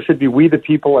 the answer should be we, the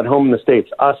people at home in the states,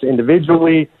 us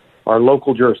individually, our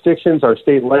local jurisdictions, our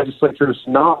state legislatures,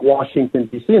 not Washington,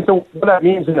 D.C. And so what that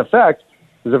means, in effect,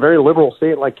 is a very liberal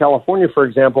state like California, for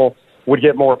example, would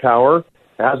get more power,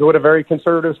 as would a very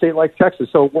conservative state like Texas.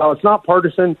 So while it's not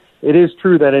partisan, it is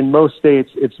true that in most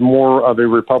states it's more of a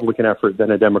Republican effort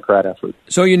than a Democrat effort.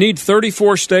 So you need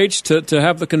 34 states to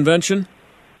have the convention?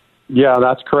 Yeah,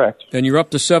 that's correct. And you're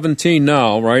up to 17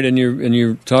 now, right? And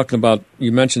you're talking about,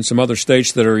 you mentioned some other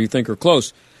states that you think are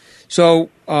close. So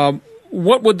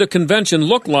what would the convention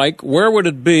look like? Where would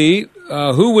it be?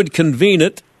 Who would convene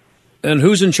it? And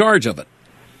who's in charge of it?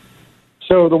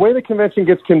 So the way the convention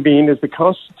gets convened is the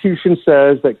Constitution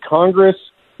says that Congress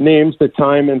names the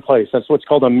time and place. That's what's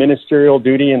called a ministerial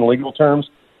duty in legal terms.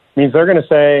 It means they're going to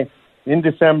say in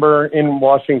December in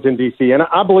Washington, D.C. And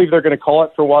I believe they're going to call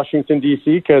it for Washington,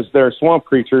 D.C. because they're swamp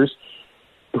creatures.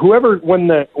 When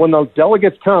the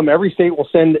delegates come, every state will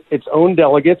send its own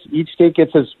delegates. Each state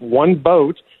gets one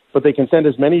vote, but they can send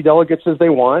as many delegates as they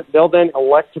want. They'll then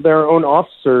elect their own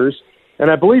officers.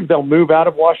 And I believe they'll move out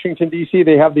of Washington, D.C.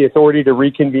 They have the authority to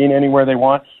reconvene anywhere they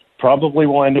want. Probably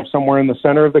will end up somewhere in the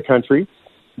center of the country.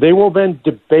 They will then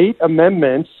debate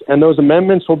amendments, and those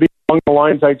amendments will be along the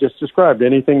lines I just described.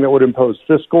 Anything that would impose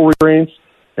fiscal restraints,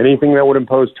 anything that would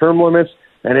impose term limits,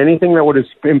 and anything that would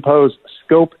impose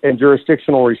scope and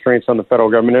jurisdictional restraints on the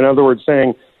federal government. In other words,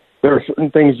 saying there are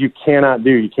certain things you cannot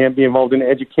do. You can't be involved in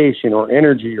education or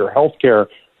energy or healthcare,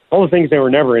 all the things they were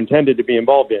never intended to be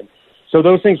involved in. So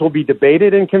those things will be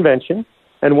debated in convention,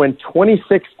 and when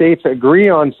 26 states agree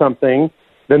on something,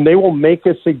 then they will make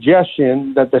a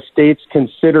suggestion that the states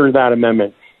consider that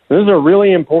amendment. And this is a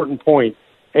really important point.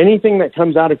 Anything that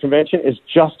comes out of convention is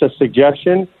just a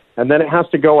suggestion, and then it has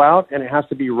to go out and it has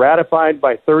to be ratified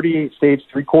by 38 states,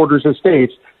 3/4 of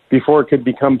states, before it could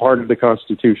become part of the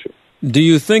Constitution. Do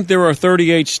you think there are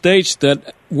 38 states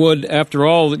that would, after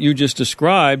all that you just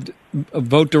described,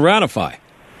 vote to ratify?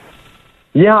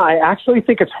 Yeah, I actually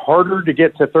think it's harder to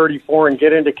get to 34 and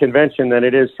get into convention than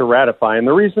it is to ratify. And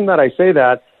the reason that I say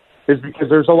that is because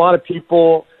there's a lot of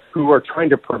people who are trying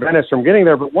to prevent us from getting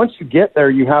there. But once you get there,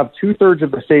 you have 2/3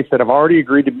 of the states that have already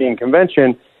agreed to be in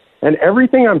convention. And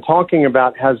everything I'm talking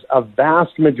about has a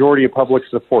vast majority of public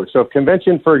support. So if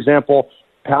convention, for example,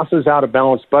 passes out a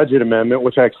balanced budget amendment,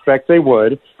 which I expect they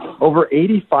would, over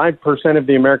 85% of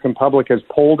the American public has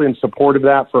polled in support of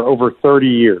that for over 30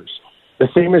 years. The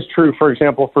same is true, for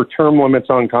example, for term limits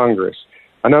on Congress.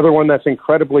 Another one that's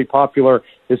incredibly popular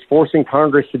is forcing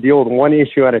Congress to deal with one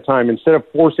issue at a time. Instead of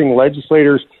forcing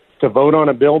legislators to vote on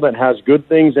a bill that has good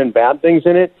things and bad things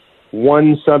in it,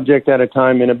 one subject at a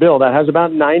time in a bill. That has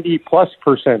about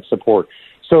 90+% support.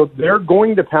 So they're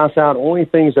going to pass out only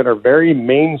things that are very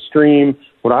mainstream,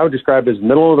 what I would describe as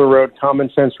middle-of-the-road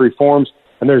common sense reforms,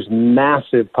 and there's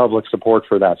massive public support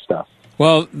for that stuff.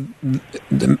 Well,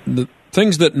 the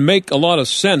things that make a lot of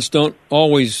sense don't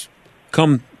always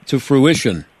come to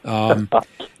fruition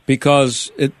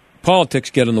because politics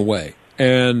get in the way.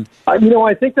 And I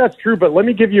think that's true, but let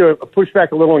me give you a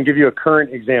pushback a little and give you a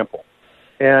current example.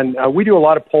 And we do a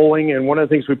lot of polling, and one of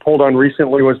the things we polled on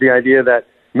recently was the idea that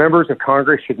members of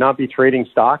Congress should not be trading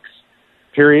stocks,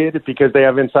 period, because they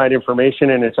have inside information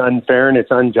and it's unfair and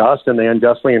it's unjust and they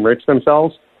unjustly enrich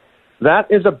themselves. That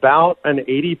is about an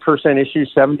 80% issue,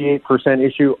 78%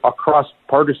 issue across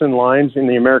partisan lines in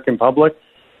the American public.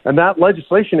 And that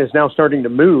legislation is now starting to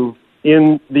move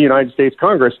in the United States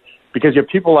Congress because you have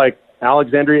people like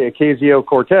Alexandria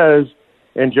Ocasio-Cortez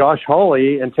and Josh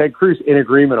Hawley and Ted Cruz in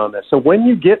agreement on this. So when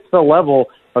you get to the level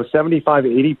of 75,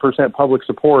 80% public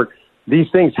support, these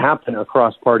things happen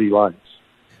across party lines.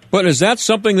 But is that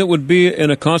something that would be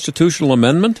in a constitutional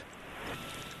amendment?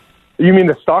 You mean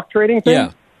the stock trading thing?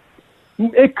 Yeah.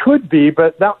 It could be,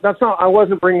 but that's not. I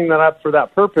wasn't bringing that up for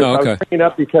that purpose. Oh, okay. I was bringing it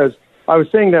up because I was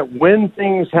saying that when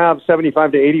things have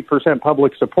 75 to 80%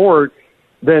 public support,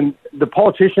 then the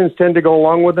politicians tend to go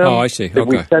along with them. Oh, I see. Okay.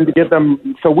 We tend to get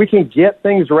them, so we can get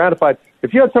things ratified.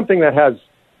 If you have something that has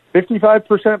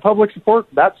 55% public support,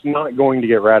 that's not going to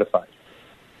get ratified.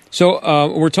 So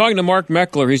we're talking to Mark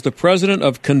Meckler. He's the president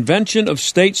of Convention of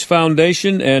States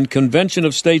Foundation and Convention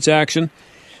of States Action.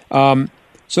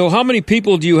 So how many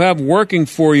people do you have working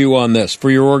for you on this,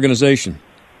 for your organization?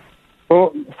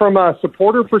 Well, from a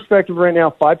supporter perspective right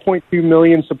now, 5.2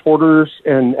 million supporters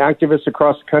and activists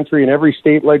across the country in every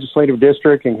state legislative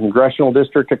district and congressional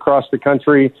district across the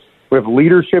country. We have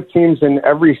leadership teams in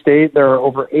every state. There are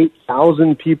over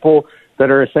 8,000 people that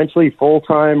are essentially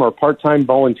full-time or part-time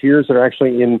volunteers that are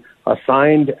actually in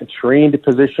assigned, trained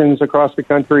positions across the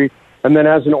country. And then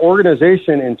as an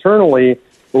organization internally,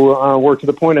 we're to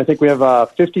the point, I think we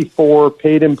have 54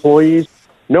 paid employees,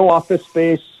 no office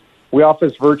space. We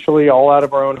office virtually all out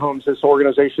of our own homes. This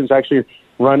organization is actually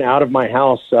run out of my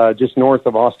house just north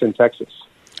of Austin, Texas.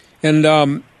 And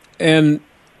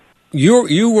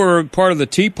you were part of the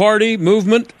Tea Party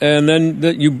movement, and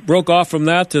then you broke off from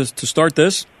that to start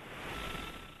this?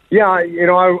 Yeah,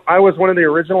 I was one of the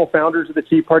original founders of the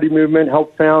Tea Party movement,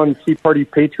 helped found Tea Party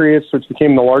Patriots, which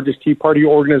became the largest Tea Party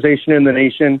organization in the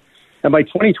nation. And by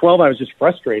 2012, I was just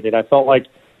frustrated. I felt like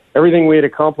everything we had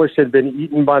accomplished had been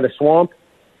eaten by the swamp,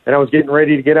 and I was getting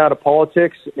ready to get out of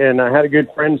politics. And I had a good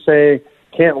friend say,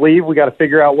 can't leave, we got to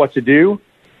figure out what to do.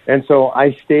 And so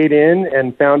I stayed in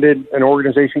and founded an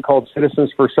organization called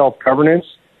Citizens for Self-Governance.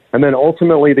 And then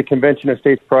ultimately the Convention of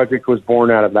States Project was born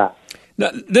out of that.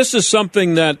 Now, this is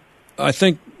something that I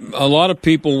think a lot of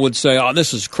people would say, oh,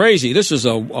 this is crazy. This is a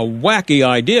wacky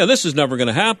idea. This is never going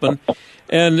to happen.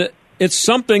 And it's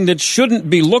something that shouldn't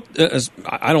be looked as,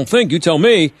 I don't think, you tell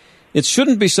me, it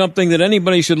shouldn't be something that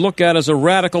anybody should look at as a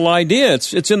radical idea.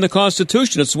 It's in the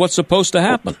Constitution. It's what's supposed to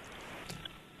happen.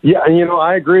 Yeah, and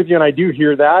I agree with you, and I do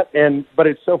hear that. But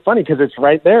it's so funny because it's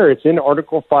right there. It's in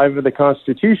Article 5 of the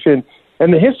Constitution,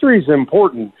 and the history is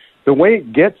important. The way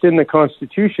it gets in the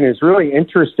Constitution is really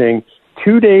interesting.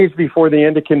 2 days before the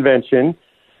end of convention,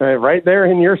 right there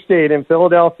in your state in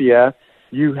Philadelphia,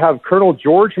 you have Colonel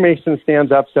George Mason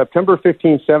stands up September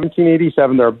 15,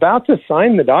 1787. They're about to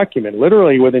sign the document,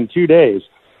 literally within 2 days.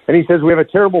 And he says, we have a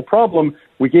terrible problem.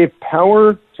 We gave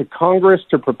power to Congress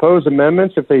to propose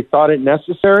amendments if they thought it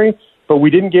necessary, but we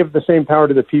didn't give the same power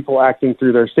to the people acting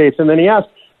through their states. And then he asked,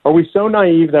 are we so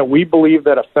naive that we believe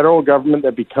that a federal government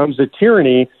that becomes a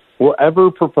tyranny will ever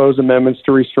propose amendments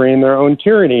to restrain their own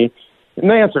tyranny? And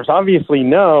the answer is obviously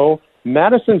no.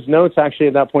 Madison's notes actually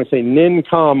at that point say nin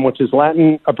com, which is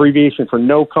Latin abbreviation for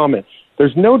no comment.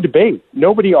 There's no debate.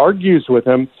 Nobody argues with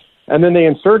him. And then they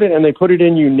insert it and they put it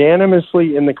in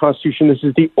unanimously in the Constitution. This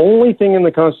is the only thing in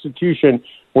the Constitution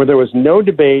where there was no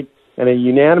debate and a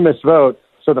unanimous vote.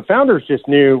 So the founders just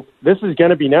knew this is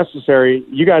going to be necessary.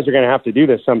 You guys are going to have to do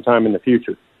this sometime in the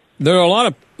future.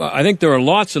 I think there are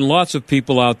lots and lots of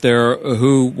people out there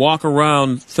who walk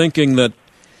around thinking that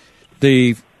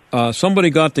somebody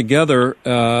got together,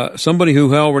 somebody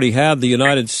who already had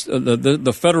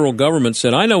the federal government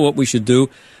said, I know what we should do.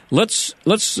 Let's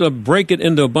break it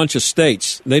into a bunch of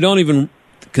states. They don't even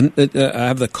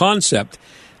have the concept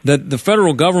that the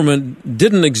federal government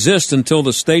didn't exist until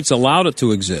the states allowed it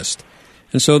to exist.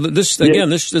 And so this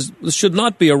should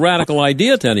not be a radical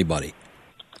idea to anybody.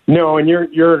 No, and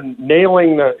you're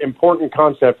nailing the important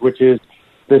concept, which is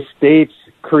the states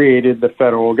created the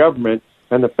federal government,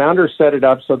 and the founders set it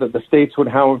up so that the states would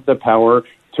have the power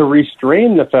to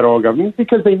restrain the federal government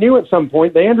because they knew at some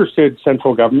point they understood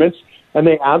central governments, and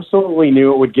they absolutely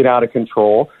knew it would get out of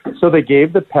control, so they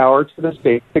gave the power to the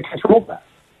states to control that.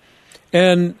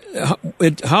 And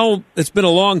it's been a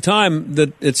long time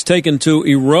that it's taken to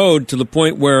erode to the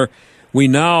point where we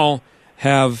now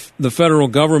have the federal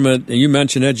government, and you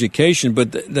mentioned education,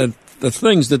 but the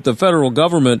things that the federal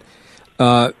government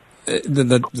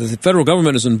the federal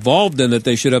government is involved in that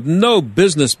they should have no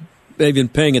business even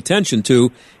paying attention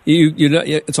to,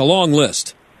 it's a long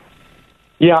list.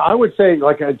 Yeah, I would say,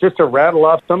 just to rattle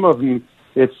off some of them,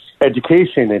 it's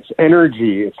education, it's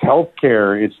energy, it's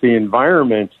healthcare, it's the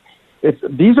environment.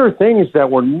 These are things that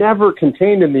were never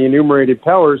contained in the enumerated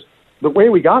powers. The way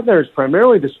we got there is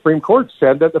primarily the Supreme Court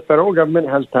said that the federal government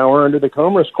has power under the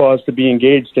Commerce Clause to be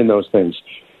engaged in those things.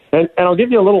 And I'll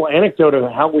give you a little anecdote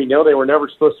of how we know they were never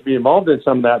supposed to be involved in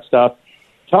some of that stuff.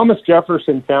 Thomas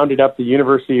Jefferson founded up the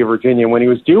University of Virginia. When he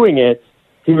was doing it,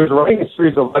 he was writing a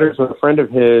series of letters with a friend of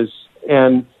his,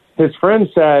 and his friend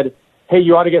said, hey,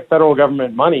 you ought to get federal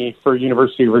government money for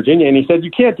University of Virginia. And he said, you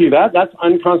can't do that. That's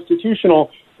unconstitutional.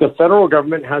 The federal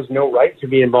government has no right to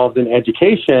be involved in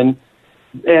education.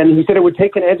 And he said it would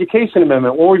take an education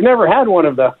amendment. Well, we've never had one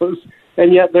of those,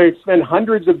 and yet they spend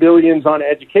hundreds of billions on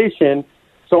education.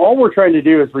 So all we're trying to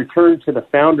do is return to the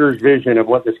founders' vision of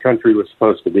what this country was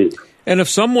supposed to be. And if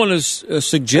someone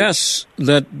suggests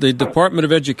that the Department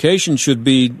of Education should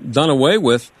be done away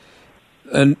with,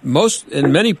 and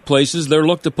in many places they're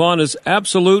looked upon as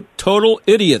absolute total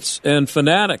idiots and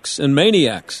fanatics and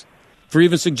maniacs for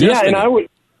even suggesting. Yeah, and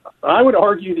I would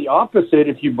argue the opposite.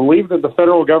 If you believe that the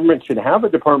federal government should have a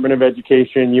Department of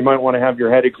Education, you might want to have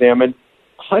your head examined.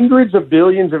 Hundreds of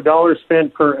billions of dollars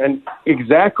spent for an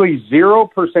exactly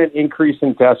 0% increase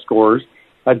in test scores,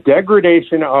 a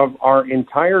degradation of our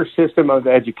entire system of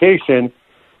education.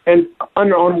 And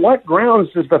on what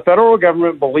grounds does the federal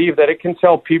government believe that it can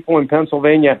tell people in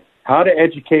Pennsylvania how to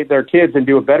educate their kids and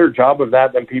do a better job of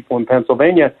that than people in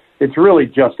Pennsylvania? It's really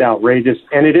just outrageous,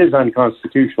 and it is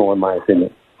unconstitutional, in my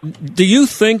opinion. Do you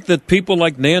think that people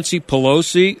like Nancy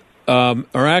Pelosi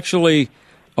are actually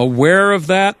aware of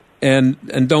that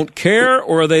and don't care,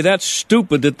 or are they that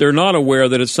stupid that they're not aware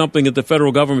that it's something that the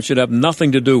federal government should have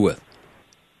nothing to do with?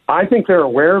 I think they're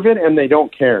aware of it and they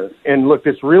don't care. And look,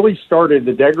 this really started,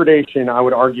 the degradation, I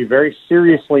would argue, very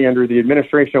seriously under the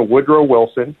administration of Woodrow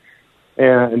Wilson.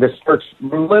 And this starts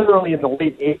literally in the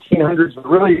late 1800s, but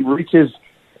really reaches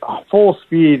full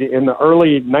speed in the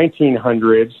early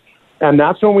 1900s. And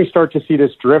that's when we start to see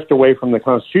this drift away from the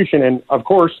Constitution. And, of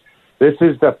course, this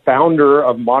is the founder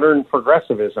of modern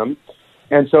progressivism.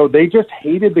 And so they just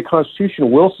hated the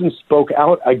Constitution. Wilson spoke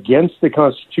out against the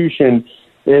Constitution.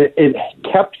 It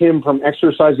kept him from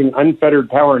exercising unfettered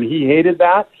power, and he hated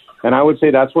that. And I would say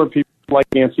that's where people like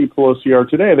Nancy Pelosi are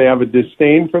today. They have a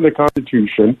disdain for the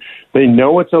Constitution. They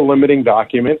know it's a limiting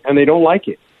document, and they don't like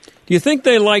it. Do you think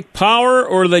they like power,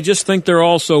 or do they just think they're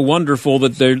all so wonderful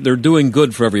that they're doing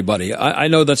good for everybody? I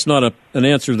know that's not an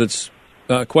answer that's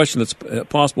a question that's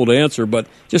possible to answer, but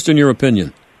just in your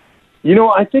opinion. You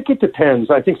know, I think it depends.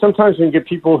 I think sometimes when you get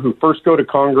people who first go to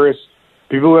Congress,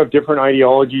 people who have different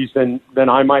ideologies than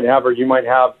I might have or you might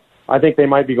have, I think they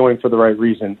might be going for the right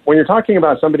reason. When you're talking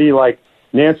about somebody like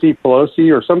Nancy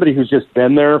Pelosi or somebody who's just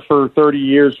been there for 30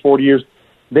 years, 40 years,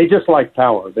 they just like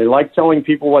power. They like telling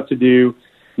people what to do.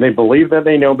 They believe that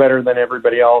they know better than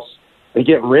everybody else. They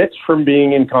get rich from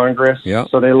being in Congress,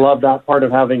 so they love that part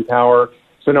of having power.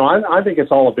 So, no, I think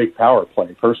it's all a big power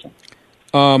play, personally.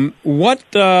 What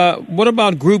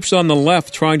about groups on the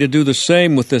left trying to do the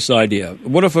same with this idea?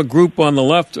 What if a group on the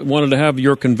left wanted to have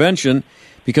your convention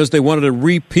because they wanted to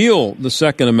repeal the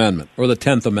Second Amendment or the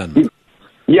 10th Amendment?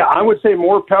 Yeah, I would say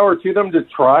more power to them to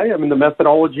try. I mean, the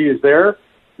methodology is there.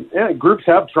 Yeah, groups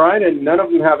have tried, and none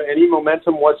of them have any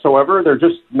momentum whatsoever. They're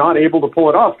just not able to pull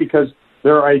it off because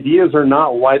their ideas are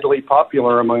not widely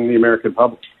popular among the American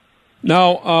public.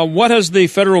 Now, what has the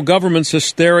federal government's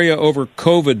hysteria over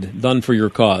COVID done for your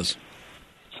cause?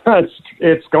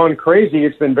 It's gone crazy.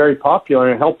 It's been very popular,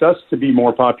 and it helped us to be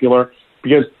more popular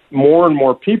because more and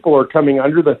more people are coming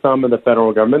under the thumb of the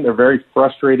federal government. They're very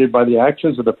frustrated by the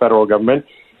actions of the federal government,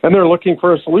 and they're looking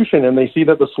for a solution, and they see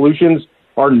that the solutions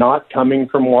are not coming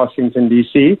from Washington,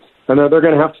 D.C., and that they're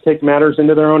going to have to take matters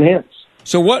into their own hands.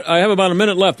 So I have about a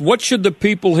minute left. What should the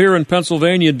people here in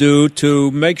Pennsylvania do to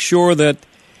make sure that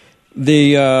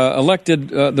the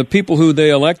the people who they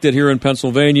elected here in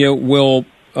Pennsylvania will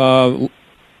glom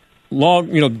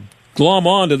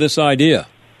on to this idea?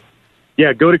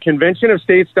 Yeah, go to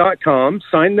conventionofstates.com,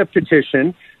 sign the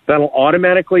petition. That'll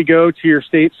automatically go to your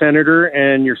state senator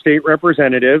and your state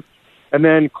representative. And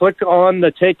then click on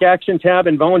the Take Action tab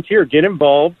and volunteer. Get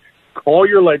involved. Call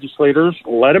your legislators.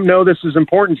 Let them know this is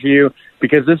important to you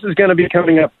because this is going to be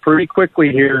coming up pretty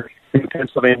quickly here in the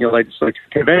Pennsylvania legislature.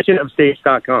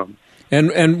 Conventionofstates.com.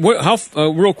 And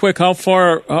real quick, how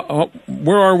far?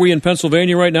 Where are we in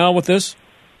Pennsylvania right now with this?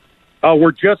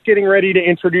 We're just getting ready to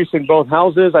introduce in both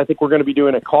houses. I think we're going to be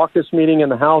doing a caucus meeting in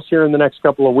the House here in the next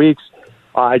couple of weeks.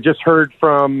 I just heard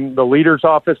from the leader's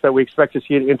office that we expect to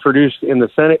see it introduced in the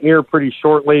Senate here pretty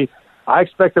shortly. I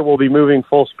expect that we'll be moving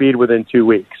full speed within 2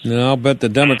 weeks. I'll bet the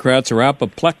Democrats are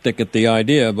apoplectic at the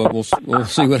idea, but we'll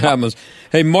see what happens.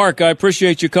 Hey, Mark, I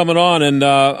appreciate you coming on, and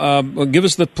give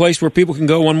us the place where people can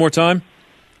go one more time.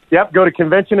 Yep, go to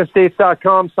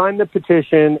conventionofstates.com, sign the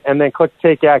petition, and then click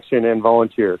Take Action and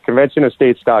volunteer.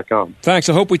 Conventionofstates.com. Thanks.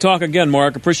 I hope we talk again,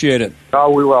 Mark. Appreciate it.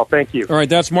 Oh, we will. Thank you. All right,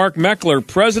 that's Mark Meckler,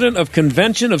 president of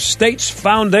Convention of States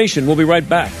Foundation. We'll be right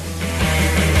back.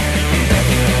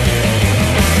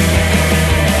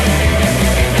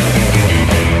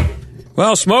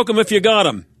 Well, smoke them if you got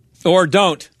them, or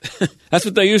don't. That's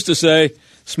what they used to say.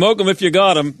 Smoke them if you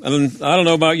got them. And I don't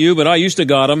know about you, but I used to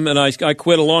got them, and I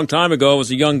quit a long time ago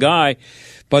as a young guy.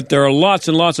 But there are lots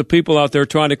and lots of people out there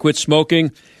trying to quit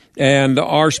smoking, and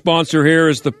our sponsor here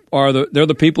is they're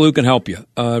the people who can help you.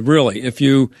 Really, if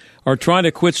you are trying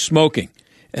to quit smoking,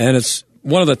 and it's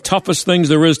one of the toughest things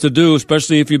there is to do,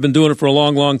 especially if you've been doing it for a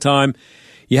long, long time,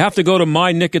 you have to go to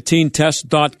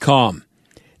mynicotinetest.com.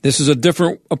 This is a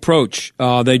different approach.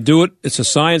 They do it. It's a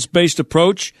science-based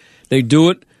approach. They do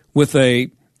it with a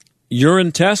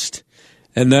urine test,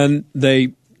 and then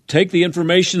they take the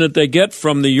information that they get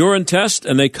from the urine test,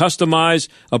 and they customize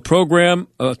a program,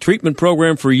 a treatment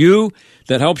program for you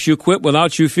that helps you quit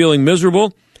without you feeling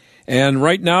miserable. And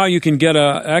right now, you can get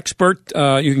expert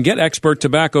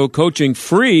tobacco coaching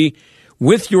free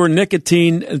with your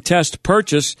nicotine test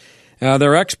purchase.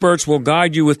 Their experts will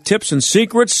guide you with tips and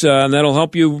secrets, and that'll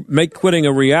help you make quitting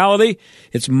a reality.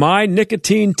 It's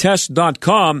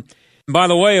mynicotinetest.com. By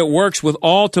the way, it works with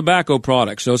all tobacco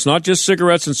products, so it's not just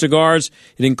cigarettes and cigars.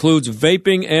 It includes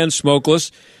vaping and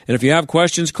smokeless. And if you have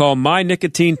questions, call My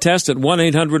Nicotine Test at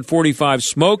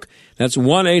 1-800-45-SMOKE. That's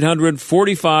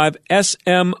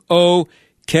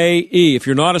 1-800-45-SMOKE. If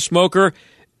you're not a smoker,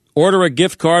 order a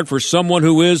gift card for someone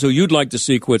who you'd like to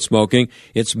see quit smoking.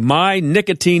 It's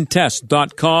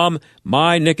mynicotinetest.com,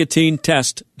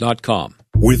 mynicotinetest.com.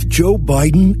 With Joe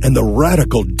Biden and the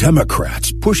radical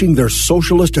Democrats pushing their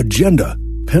socialist agenda,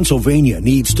 Pennsylvania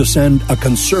needs to send a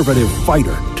conservative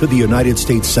fighter to the United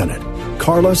States Senate.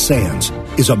 Carla Sands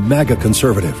is a MAGA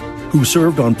conservative who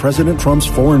served on President Trump's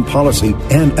foreign policy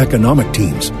and economic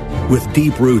teams. With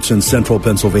deep roots in central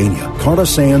Pennsylvania, Carla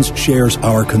Sands shares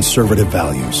our conservative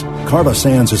values. Carla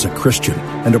Sands is a Christian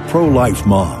and a pro-life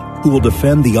mom who will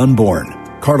defend the unborn.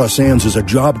 Carla Sands is a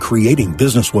job-creating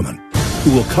businesswoman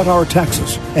who will cut our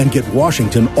taxes and get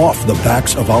Washington off the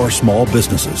backs of our small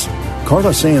businesses.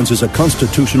 Carla Sands is a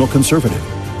constitutional conservative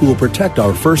who will protect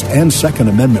our First and Second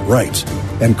Amendment rights.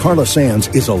 And Carla Sands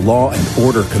is a law and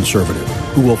order conservative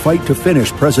who will fight to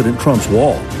finish President Trump's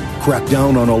wall, crack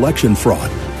down on election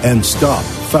fraud, and stop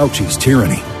Fauci's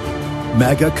tyranny.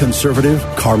 MAGA conservative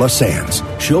Carla Sands.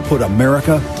 She'll put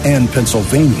America and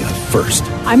Pennsylvania first.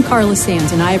 I'm Carla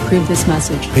Sands, and I approve this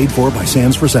message. Paid for by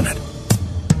Sands for Senate.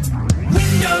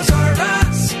 Windows are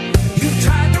us. You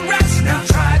tried the rest, now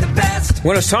try the best.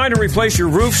 When it's time to replace your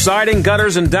roof, siding,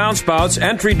 gutters, and downspouts,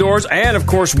 entry doors, and, of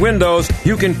course, windows,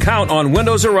 you can count on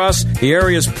Windows R Us, the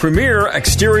area's premier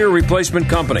exterior replacement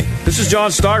company. This is John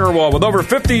Steigerwald. With over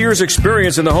 50 years'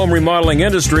 experience in the home remodeling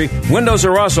industry, Windows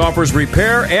R Us offers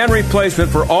repair and replacement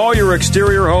for all your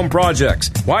exterior home projects.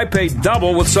 Why pay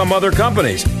double with some other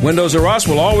companies? Windows R Us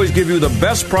will always give you the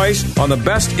best price on the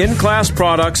best in-class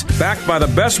products, backed by the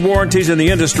best warranties in the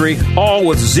industry, all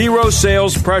with zero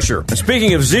sales pressure. And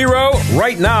speaking of zero,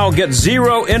 right now, get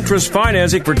zero interest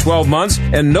financing for 12 months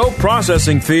and no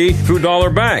processing fee through Dollar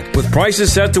Bank. With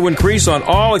prices set to increase on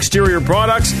all exterior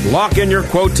products, lock in your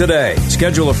quote today.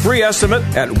 Schedule a free estimate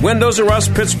at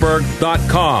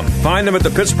WindowsRUsPittsburgh.com. Find them at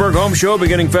the Pittsburgh Home Show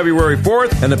beginning February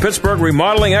 4th and the Pittsburgh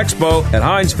Remodeling Expo at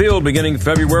Heinz Field beginning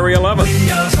February 11th.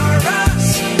 Windows R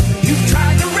Us. You've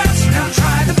tried the rest, now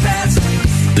try the best.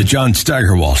 The John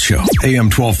Steigerwald Show, AM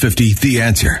 1250, The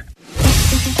Answer.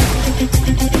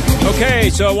 Okay,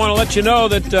 so I want to let you know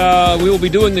that we will be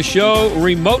doing the show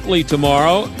remotely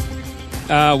tomorrow.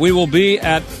 We will be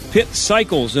at Pitt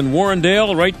Cycles in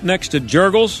Warrendale, right next to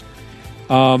Jurgles.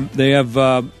 They have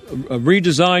a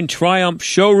redesigned Triumph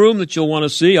showroom that you'll want to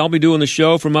see. I'll be doing the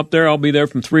show from up there. I'll be there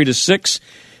from 3 to 6.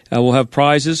 We'll have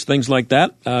prizes, things like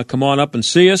that. Come on up and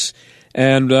see us,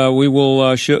 and we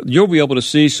will. You'll be able to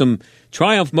see some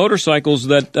Triumph motorcycles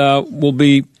that will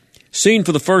be seen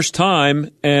for the first time,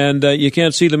 and you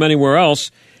can't see them anywhere else.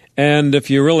 And if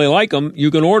you really like them, you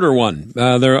can order one.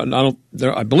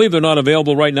 I believe they're not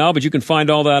available right now, but you can find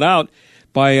all that out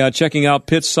by checking out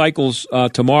Pitt Cycles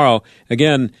tomorrow.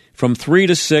 Again, from 3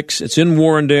 to 6. It's in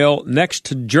Warrendale, next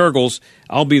to Jurgles.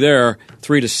 I'll be there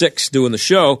 3 to 6 doing the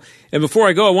show. And before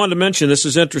I go, I wanted to mention, this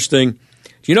is interesting. Do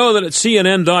you know that at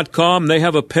CNN.com they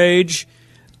have a page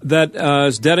that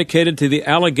is dedicated to the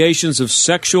allegations of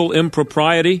sexual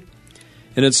impropriety?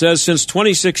 And it says, since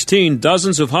 2016,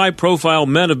 dozens of high-profile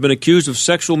men have been accused of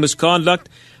sexual misconduct,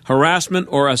 harassment,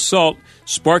 or assault,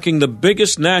 sparking the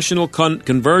biggest national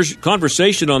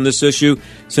conversation on this issue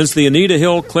since the Anita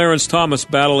Hill-Clarence Thomas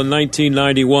battle in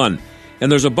 1991. And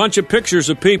there's a bunch of pictures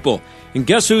of people. And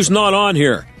guess who's not on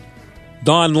here?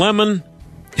 Don Lemon,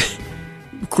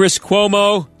 Chris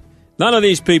Cuomo. None of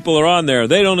these people are on there.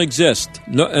 They don't exist.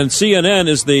 No, and CNN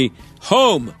is the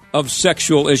home of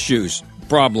sexual issues.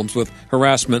 Problems with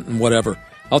harassment and whatever.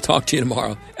 I'll talk to you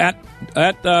tomorrow at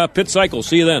Pitt Cycle.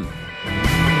 See you then.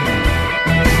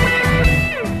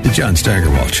 The John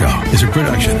Steigerwald Show is a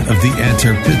production of The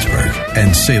Answer Pittsburgh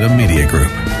and Salem Media Group.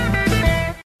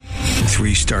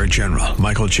 3-star General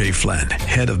Michael J. Flynn,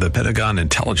 head of the Pentagon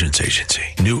Intelligence Agency,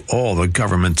 knew all the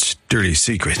government's dirty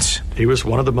secrets. He was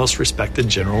one of the most respected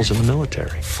generals in the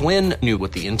military. Flynn knew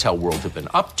what the intel world had been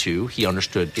up to. He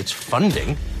understood its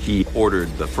funding. He ordered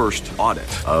the first audit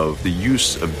of the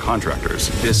use of contractors.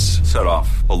 This set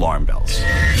off alarm bells.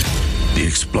 The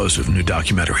explosive new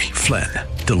documentary, Flynn,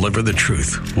 Deliver the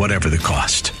Truth, Whatever the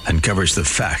Cost, uncovers the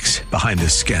facts behind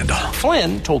this scandal.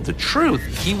 Flynn told the truth.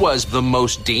 He was the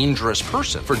most dangerous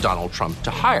person for Donald Trump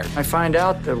to hire. I find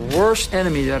out the worst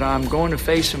enemy that I'm going to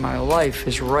face in my life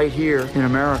is right here in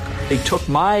America. They took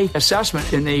my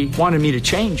assessment and they wanted me to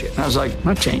change it. And I was like, I'm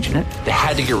not changing it. They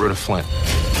had to get rid of Flynn.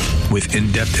 With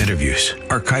in-depth interviews,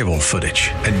 archival footage,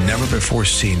 and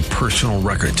never-before-seen personal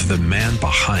records of the man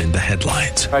behind the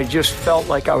headlines. I just felt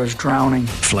like I was drowning.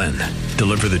 Flynn,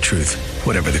 Deliver the Truth,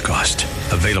 Whatever the Cost.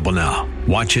 Available now.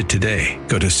 Watch it today.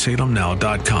 Go to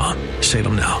salemnow.com.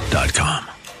 salemnow.com.